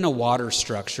building a water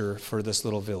structure for this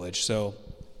little village. So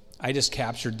I just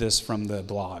captured this from the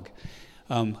blog.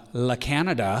 La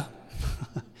Canada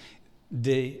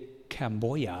de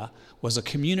Camboya was a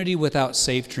community without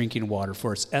safe drinking water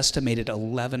for its estimated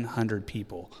 1,100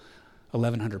 people,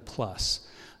 1,100 plus.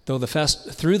 Though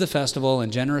through the festival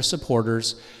and generous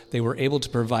supporters, they were able to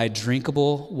provide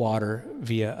drinkable water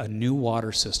via a new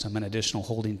water system and additional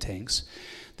holding tanks.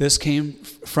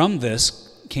 From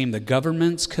this came the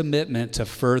government's commitment to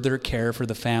further care for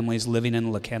the families living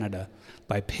in La Canada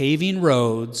by paving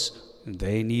roads,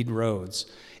 they need roads,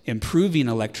 improving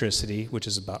electricity, which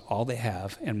is about all they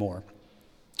have, and more.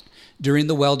 During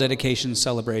the well dedication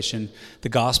celebration, the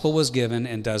gospel was given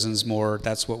and dozens more.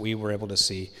 That's what we were able to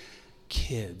see.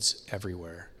 Kids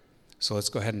everywhere. So let's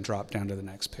go ahead and drop down to the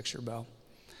next picture, Belle.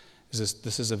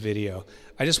 This is a video.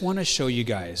 I just want to show you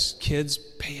guys, kids,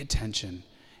 pay attention.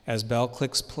 As Belle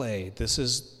clicks play, this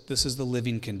is the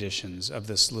living conditions of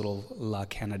this little La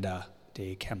Canada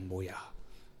de Camboya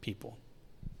people.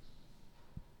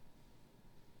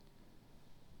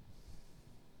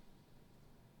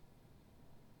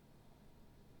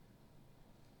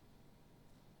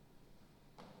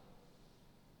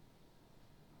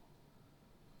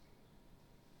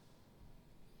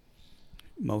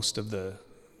 Most of the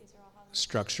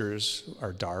structures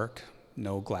are dark,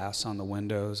 no glass on the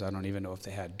windows. I don't even know if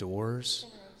they had doors.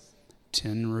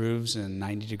 Tin roofs in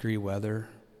 90-degree weather.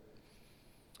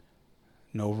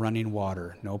 No running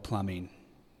water, no plumbing.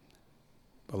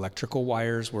 Electrical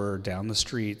wires were down the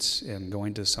streets and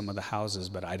going to some of the houses,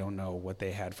 but I don't know what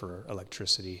they had for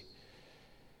electricity.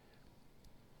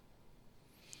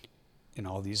 And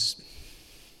all these...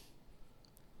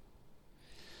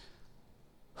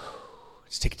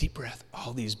 Just take a deep breath.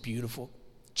 All these beautiful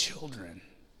children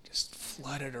just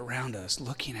flooded around us,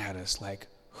 looking at us like,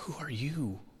 who are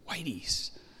you,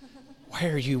 whiteys? Why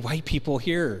are you white people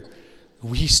here?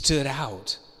 We stood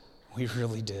out. We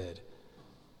really did.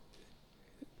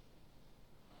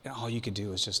 And all you could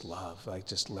do is just love,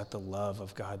 just let the love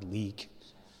of God leak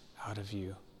out of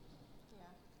you. Yeah.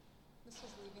 This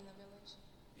was leaving the village.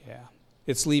 Yeah.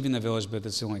 It's leaving the village, but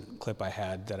that's the only clip I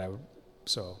had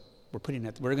so we're going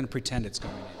to pretend it's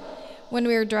going in. When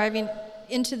we were driving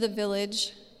into the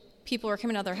village, people were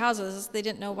coming out of their houses. They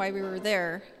didn't know why we were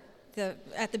there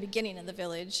at the beginning of the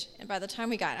village. And by the time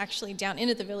we got actually down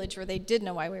into the village where they did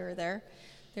know why we were there,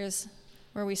 there's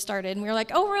where we started. And we were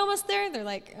like, oh, we're almost there? They're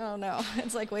like, oh, no.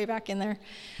 It's like way back in there.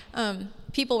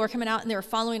 People were coming out, and they were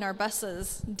following our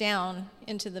buses down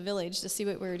into the village to see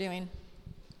what we were doing.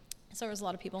 So there was a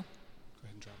lot of people.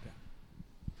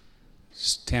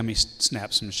 Tammy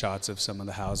snapped some shots of some of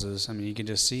the houses. I mean, you can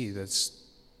just see it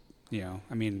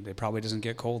probably doesn't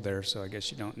get cold there, so I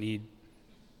guess you don't need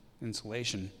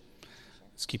insulation.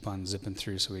 Let's keep on zipping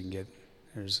through so we can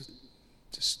there's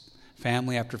just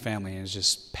family after family, and it's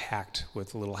just packed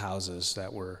with little houses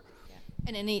that were. Yeah.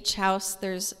 And in each house,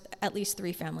 there's at least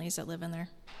 3 families that live in there.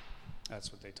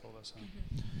 That's what they told us. Huh?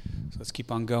 So let's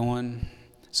keep on going.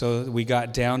 So we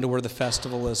got down to where the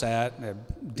festival is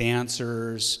at,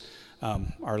 dancers,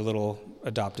 our little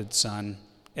adopted son,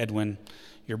 Edwin,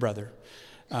 your brother.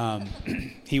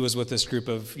 He was with this group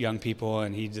of young people,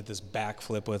 and he did this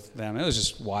backflip with them. It was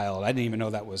just wild. I didn't even know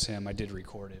that was him. I did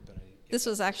record it. This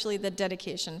was actually the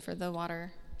dedication for the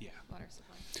water supply.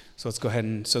 So let's go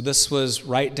ahead so this was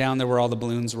right down there where all the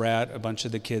balloons were at. A bunch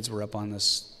of the kids were up on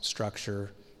this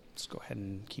structure. Let's go ahead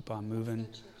and keep on moving.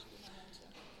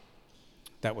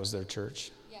 That was their church.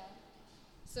 Yeah.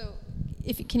 So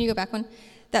can you go back one?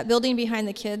 That building behind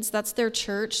the kids, that's their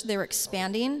church. They were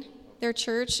expanding their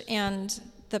church, and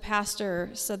the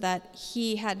pastor said that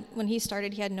when he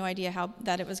started, he had no idea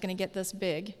that it was going to get this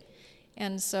big.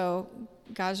 And so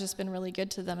God's just been really good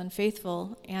to them and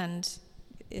faithful, and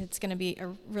it's going to be a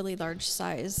really large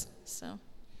size. So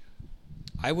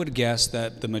I would guess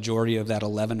that the majority of that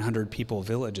 1,100 people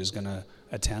village is going to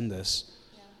attend this.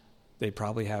 They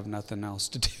probably have nothing else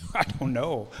to do. I don't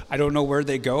know. I don't know where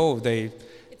they go. And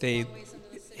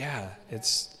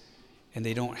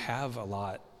they don't have a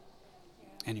lot.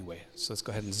 Anyway, so let's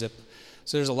go ahead and zip.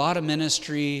 So there's a lot of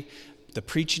ministry, the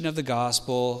preaching of the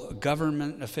gospel,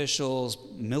 government officials,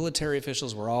 military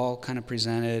officials were all kind of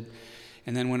presented.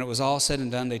 And then when it was all said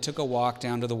and done, they took a walk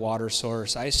down to the water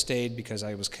source. I stayed because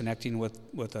I was connecting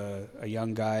with a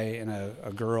young guy and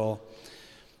a girl.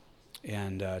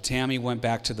 And Tammy went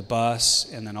back to the bus,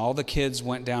 and then all the kids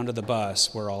went down to the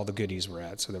bus where all the goodies were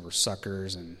at. So there were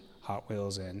suckers and Hot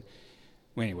Wheels, and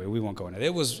anyway, we won't go into it.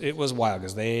 It was wild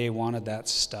because they wanted that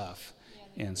stuff,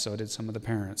 and so did some of the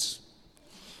parents.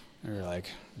 They were like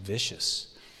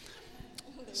vicious.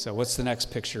 So what's the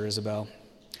next picture, Isabel?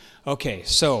 Okay,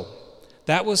 so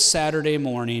that was Saturday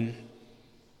morning.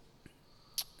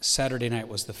 Saturday night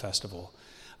was the festival.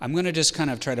 I'm going to just kind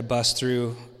of try to bust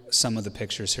through some of the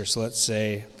pictures here. So let's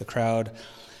say the crowd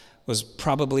was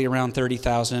probably around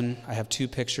 30,000. I have 2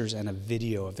 pictures and a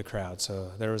video of the crowd.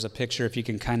 So there was a picture, if you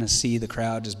can kind of see the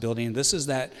crowd just building. This is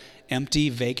that empty,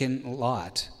 vacant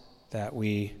lot that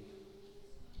we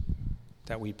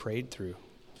prayed through.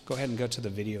 Go ahead and go to the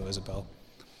video, Isabel.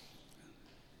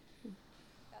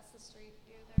 that's the street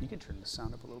view there. You can turn the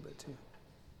sound up a little bit too.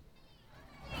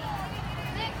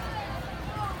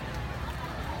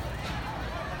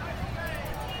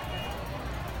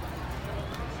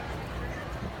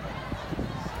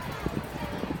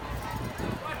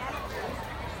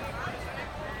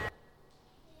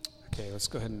 Okay, let's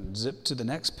go ahead and zip to the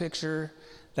next picture.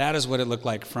 That is what it looked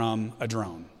like from a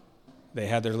drone. They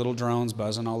had their little drones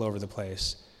buzzing all over the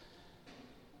place.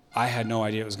 I had no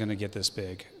idea it was going to get this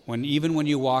big. Even when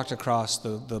you walked across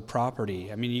the property,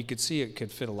 I mean, you could see it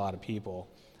could fit a lot of people,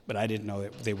 but I didn't know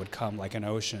that they would come like an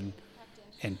ocean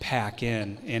and pack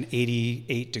in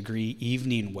 88-degree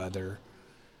evening weather,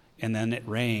 and then it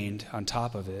rained on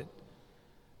top of it.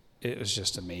 It was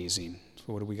just amazing. So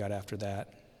what do we got after that?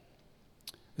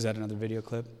 Is that another video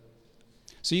clip?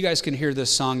 So you guys can hear this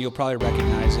song. You'll probably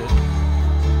recognize it.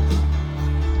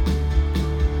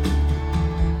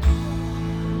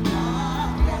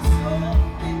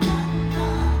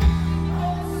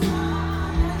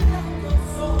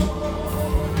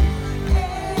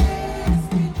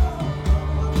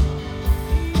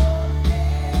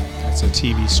 It's a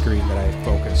TV screen that I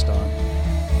focused on.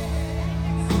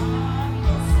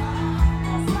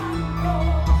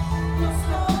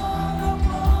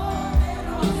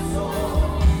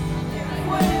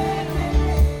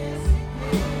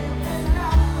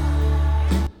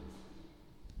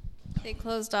 They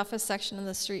closed off a section of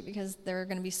the street because there were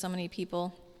going to be so many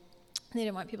people. They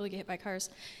didn't want people to get hit by cars.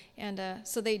 And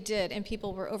so they did, and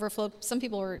people were overflowed. Some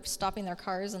people were stopping their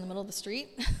cars in the middle of the street.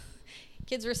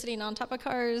 Kids were sitting on top of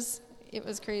cars. It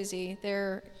was crazy.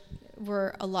 There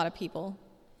were a lot of people.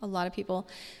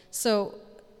 So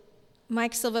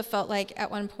Mike Silva felt like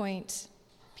at one point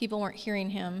people weren't hearing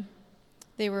him.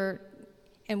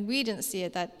 And we didn't see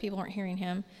it, that people weren't hearing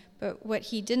him. But what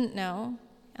he didn't know,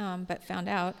 but found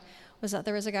out, was that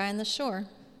there was a guy on the shore,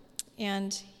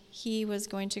 and he was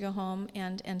going to go home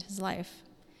and end his life.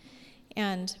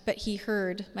 But he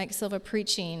heard Mike Silva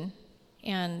preaching,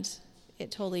 and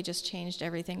it totally just changed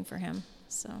everything for him.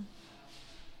 So,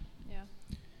 yeah.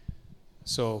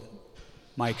 So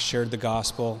Mike shared the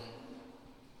gospel.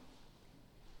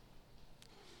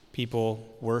 People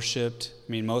worshiped.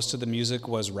 I mean, most of the music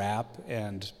was rap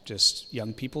and just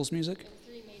young people's music.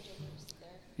 3 major groups there.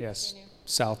 Yes.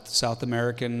 South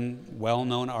American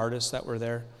well-known artists that were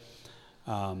there.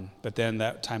 But then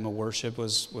that time of worship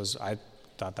was I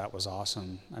thought that was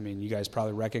awesome. I mean, you guys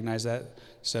probably recognize that.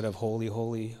 Instead of holy,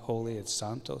 holy, holy, it's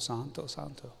santo, santo,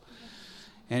 santo.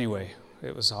 Anyway,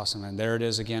 it was awesome. And there it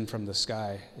is again from the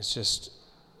sky. It's just,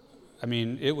 I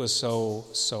mean, it was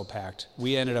so packed.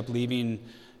 We ended up leaving,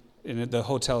 and the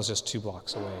hotel is just 2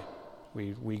 blocks away.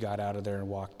 We got out of there and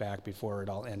walked back before it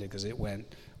all ended because it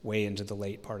went way into the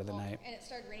late part of the night. And it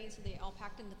started raining, so they all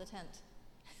packed into the tent.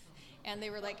 And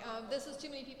they were like, this is too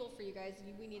many people for you guys.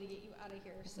 We need to get you out of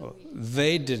here. So Well,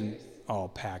 they didn't all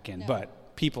pack in,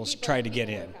 but people tried to get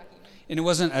people in. were packing in. And it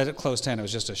wasn't a closed tent. It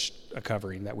was just a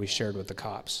covering that we shared with the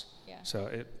cops. Yeah.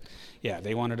 So,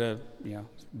 they wanted to,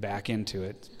 back into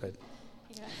it. But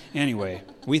Yeah. anyway,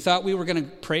 we thought we were going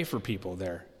to pray for people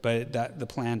there, but the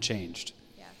plan changed.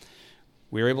 Yeah.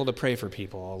 We were able to pray for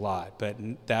people a lot, but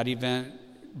that event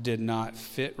did not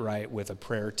fit right with a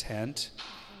prayer tent,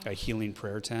 a healing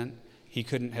prayer tent. He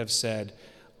couldn't have said,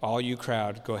 all you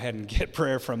crowd, go ahead and get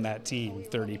prayer from that team,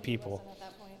 30 people. At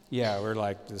that point, Yeah, we're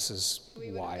like, this is we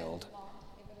would have wild. been long.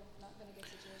 It would have not been a good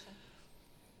situation.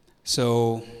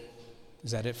 So,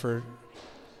 is that it for,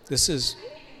 this is,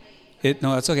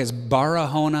 no, that's okay. It's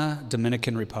Barahona,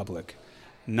 Dominican Republic,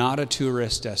 not a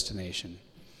tourist destination.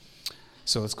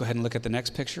 So let's go ahead and look at the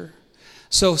next picture.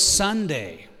 So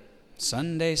Sunday,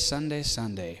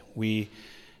 we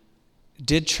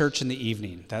did church in the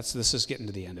evening. This is getting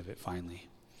to the end of it finally.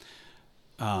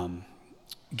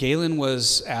 Galen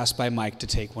was asked by Mike to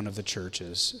take one of the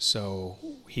churches. So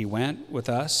he went with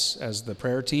us as the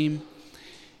prayer team,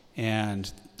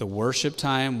 and the worship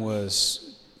time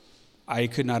was, I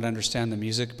could not understand the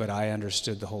music, but I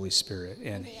understood the Holy Spirit,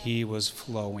 and he was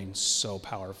flowing so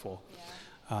powerful.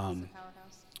 Powerhouse.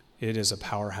 It is a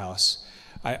powerhouse.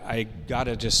 I got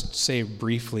to just say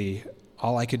briefly,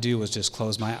 all I could do was just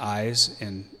close my eyes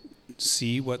and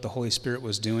see what the Holy Spirit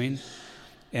was doing.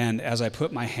 And as I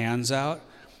put my hands out,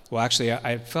 well, actually,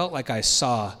 I felt like I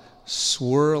saw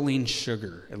swirling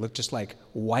sugar. It looked just like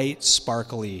white,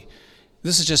 sparkly.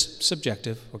 This is just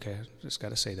subjective. Okay, just got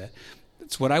to say that.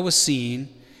 It's what I was seeing,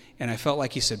 and I felt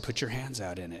like he said, put your hands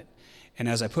out in it. And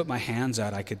as I put my hands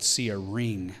out, I could see a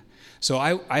ring. So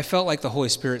I felt like the Holy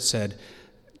Spirit said,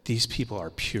 these people are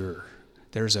pure.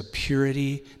 There's a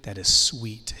purity that is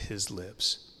sweet to his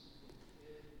lips.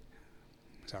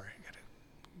 Sorry,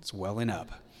 it's welling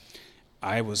up.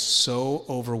 I was so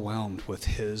overwhelmed with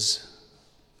his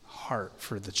heart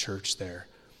for the church there.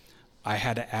 I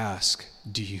had to ask,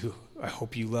 I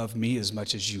hope you love me as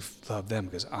much as you love them,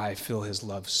 because I feel his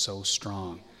love so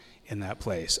strong in that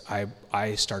place.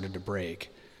 I started to break.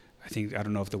 I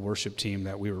don't know if the worship team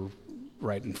that we were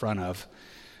right in front of,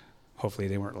 hopefully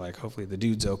they weren't like, hopefully the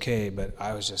dude's okay, but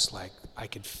I was just like, I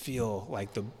could feel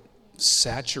like the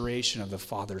saturation of the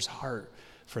Father's heart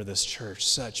for this church,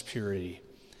 such purity.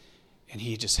 And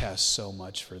he just has so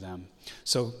much for them.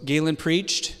 So Galen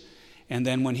preached, and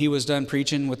then when he was done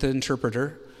preaching with the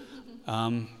interpreter,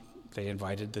 they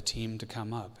invited the team to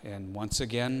come up. And once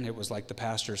again, it was like the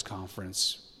pastor's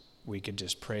conference. We could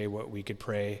just pray what we could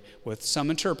pray with some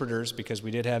interpreters, because we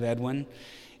did have Edwin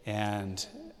and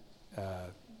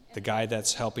the guy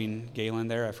that's helping Galen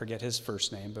there. I forget his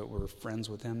first name, but we're friends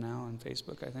with him now on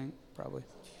Facebook, I think, probably.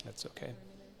 That's okay.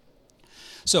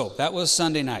 So that was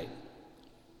Sunday night.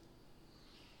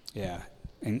 Yeah,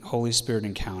 and Holy Spirit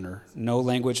encounter. No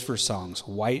language for songs.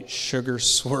 White sugar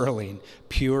swirling,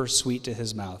 pure, sweet to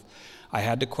his mouth. I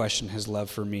had to question his love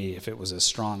for me if it was as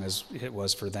strong as it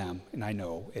was for them. And I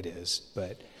know it is,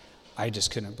 but I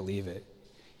just couldn't believe it.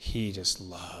 He just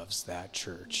loves that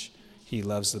church. He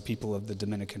loves the people of the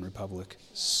Dominican Republic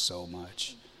so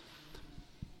much.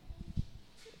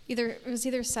 It was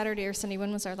either Saturday or Sunday.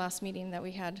 When was our last meeting that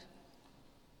we had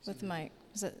with Mike?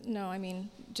 Was it? No, I mean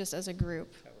just as a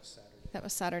group. That was Saturday. That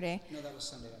was Saturday. No, that was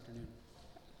Sunday afternoon.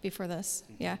 Before this,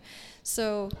 yeah.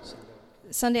 So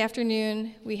Sunday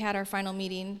afternoon, we had our final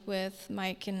meeting with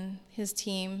Mike and his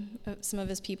team, some of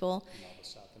his people. And all the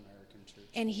South American church.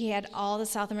 And he had all the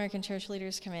South American church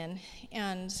leaders come in.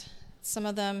 And some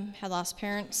of them had lost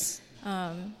parents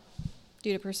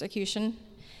due to persecution.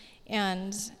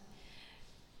 And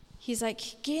he's like,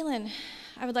 Galen,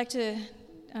 I would like to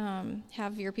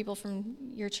have your people from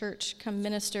your church come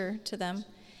minister to them.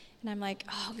 And I'm like,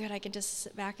 oh, good, I can just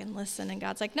sit back and listen. And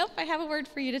God's like, nope, I have a word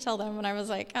for you to tell them. And I was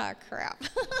like, oh, crap.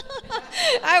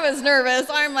 I was nervous.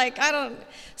 I'm like,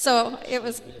 So it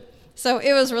was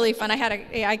really fun.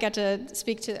 I got to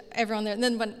speak to everyone there. And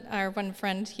then our one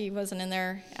friend, he wasn't in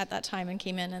there at that time and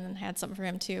came in and had something for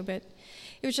him too. But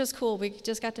it was just cool. We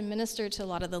just got to minister to a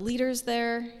lot of the leaders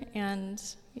there. And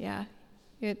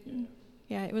it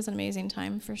was an amazing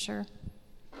time for sure.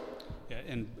 Yeah,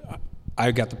 and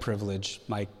I got the privilege.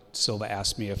 Mike Silva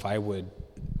asked me if I would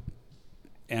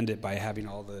end it by having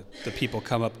all the people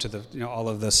come up to all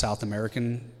of the South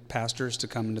American pastors to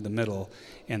come into the middle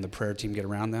and the prayer team get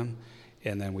around them,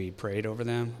 and then we prayed over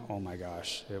them. Oh my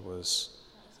gosh, it was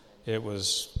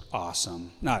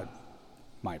awesome. Not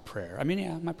my prayer. I mean,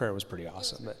 yeah, my prayer was pretty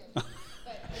awesome, but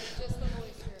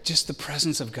just the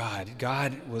presence of God.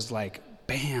 God was like,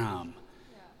 bam.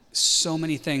 So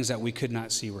many things that we could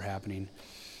not see were happening.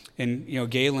 And,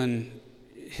 Galen,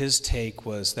 his take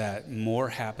was that more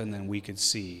happened than we could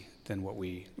see,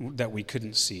 that we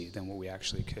couldn't see than what we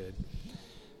actually could.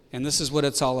 And this is what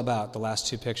it's all about, the last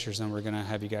two pictures, and we're going to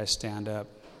have you guys stand up.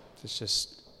 It's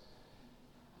just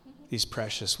these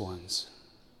precious ones.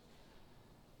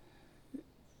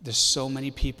 There's so many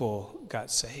people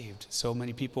got saved. So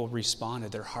many people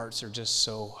responded. Their hearts are just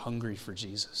so hungry for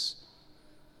Jesus.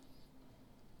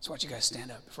 So why don't you guys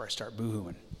stand up before I start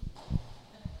boo-hooing?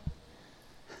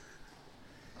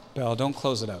 Belle, don't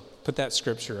close it up. Put that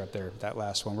scripture up there, that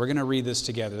last one. We're going to read this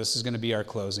together. This is going to be our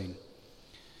closing.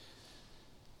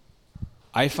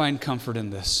 I find comfort in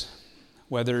this.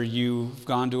 Whether you've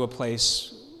gone to a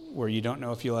place where you don't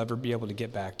know if you'll ever be able to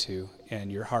get back to, and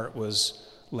your heart was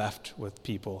left with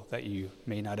people that you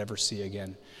may not ever see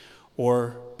again,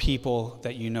 or people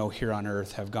that you know here on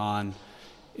earth have gone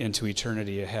into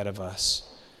eternity ahead of us.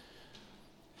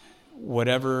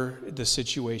 Whatever the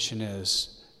situation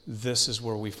is, this is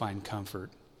where we find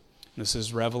comfort. This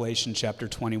is Revelation chapter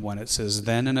 21. It says,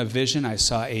 "Then in a vision I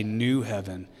saw a new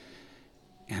heaven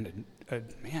and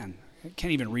man, I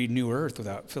can't even read new earth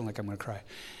without feeling like I'm going to cry.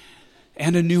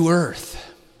 And a new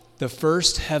earth. The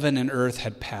first heaven and earth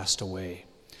had passed away.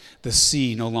 The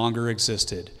sea no longer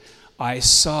existed. I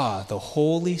saw the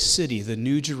holy city, the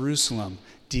New Jerusalem,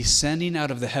 descending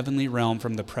out of the heavenly realm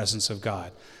from the presence of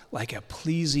God, like a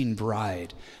pleasing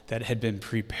bride that had been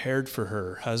prepared for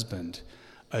her husband,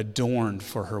 adorned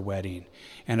for her wedding.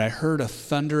 And I heard a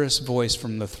thunderous voice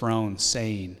from the throne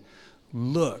saying,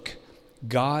 'Look,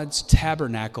 God's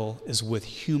tabernacle is with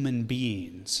human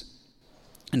beings.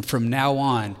 And from now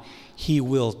on, he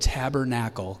will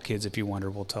tabernacle.'" Kids, if you wonder,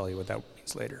 we'll tell you what that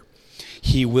means later.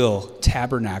 "He will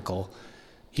tabernacle,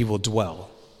 he will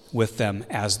dwell with them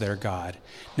as their God.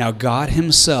 Now God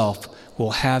himself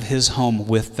will have his home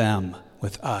with them,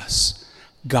 with us.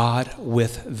 God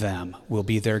with them will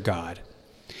be their God.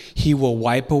 He will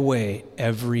wipe away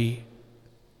every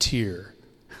tear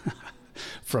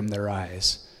from their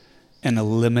eyes and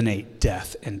eliminate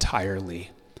death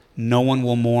entirely. No one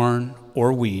will mourn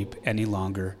or weep any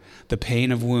longer. The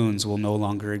pain of wounds will no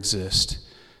longer exist,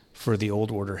 for the old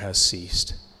order has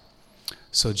ceased."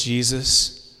 So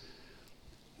Jesus,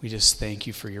 we just thank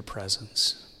you for your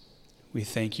presence. We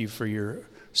thank you for your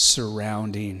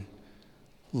surrounding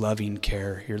loving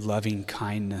care, your loving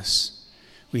kindness.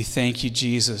 We thank you,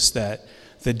 Jesus, that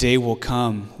the day will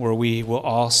come where we will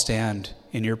all stand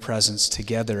in your presence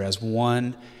together as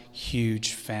one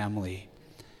huge family,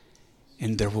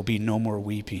 and there will be no more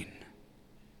weeping.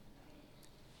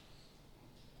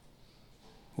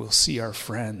 We'll see our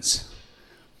friends.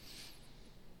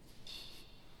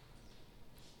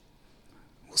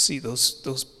 We'll see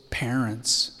those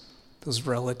parents, those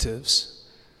relatives.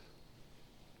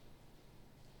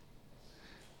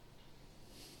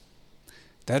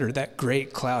 That are that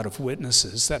great cloud of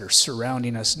witnesses that are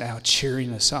surrounding us now,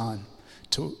 cheering us on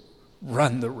to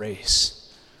run the race.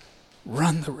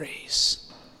 Run the race.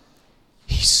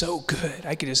 He's so good.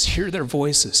 I can just hear their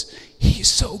voices. He's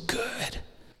so good.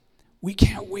 We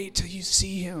can't wait till you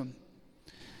see him.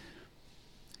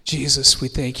 Jesus, we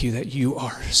thank you that you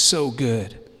are so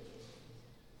good,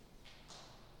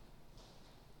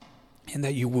 and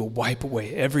that you will wipe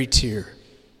away every tear,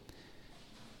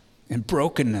 and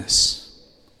brokenness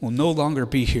will no longer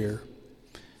be here.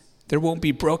 There won't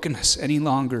be brokenness any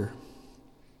longer.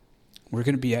 We're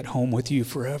going to be at home with you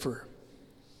forever.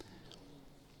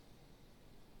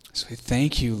 So we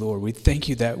thank you, Lord. We thank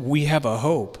you that we have a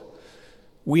hope.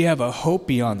 We have a hope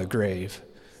beyond the grave.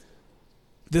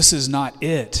 This is not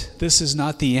it. This is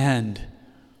not the end.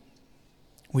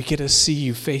 We get to see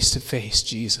you face to face,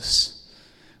 Jesus.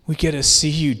 We get to see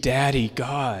you, Daddy,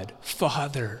 God,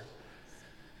 Father.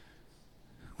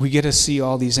 We get to see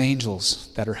all these angels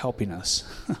that are helping us.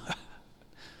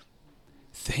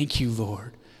 Thank you,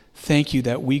 Lord. Thank you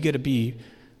that we get to be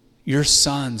your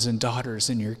sons and daughters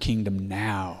in your kingdom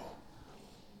now,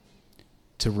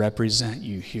 to represent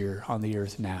you here on the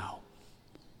earth now.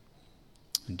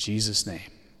 In Jesus'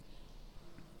 name.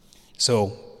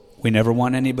 So we never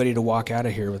want anybody to walk out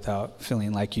of here without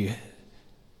feeling like you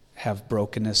have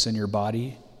brokenness in your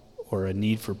body, or a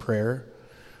need for prayer,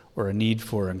 or a need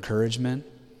for encouragement.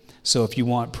 So if you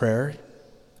want prayer,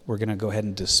 we're going to go ahead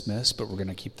and dismiss, but we're going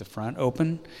to keep the front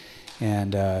open.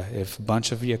 And if a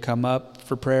bunch of you come up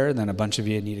for prayer, then a bunch of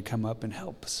you need to come up and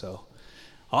help. So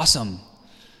awesome.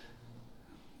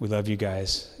 We love you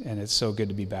guys, and it's so good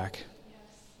to be back.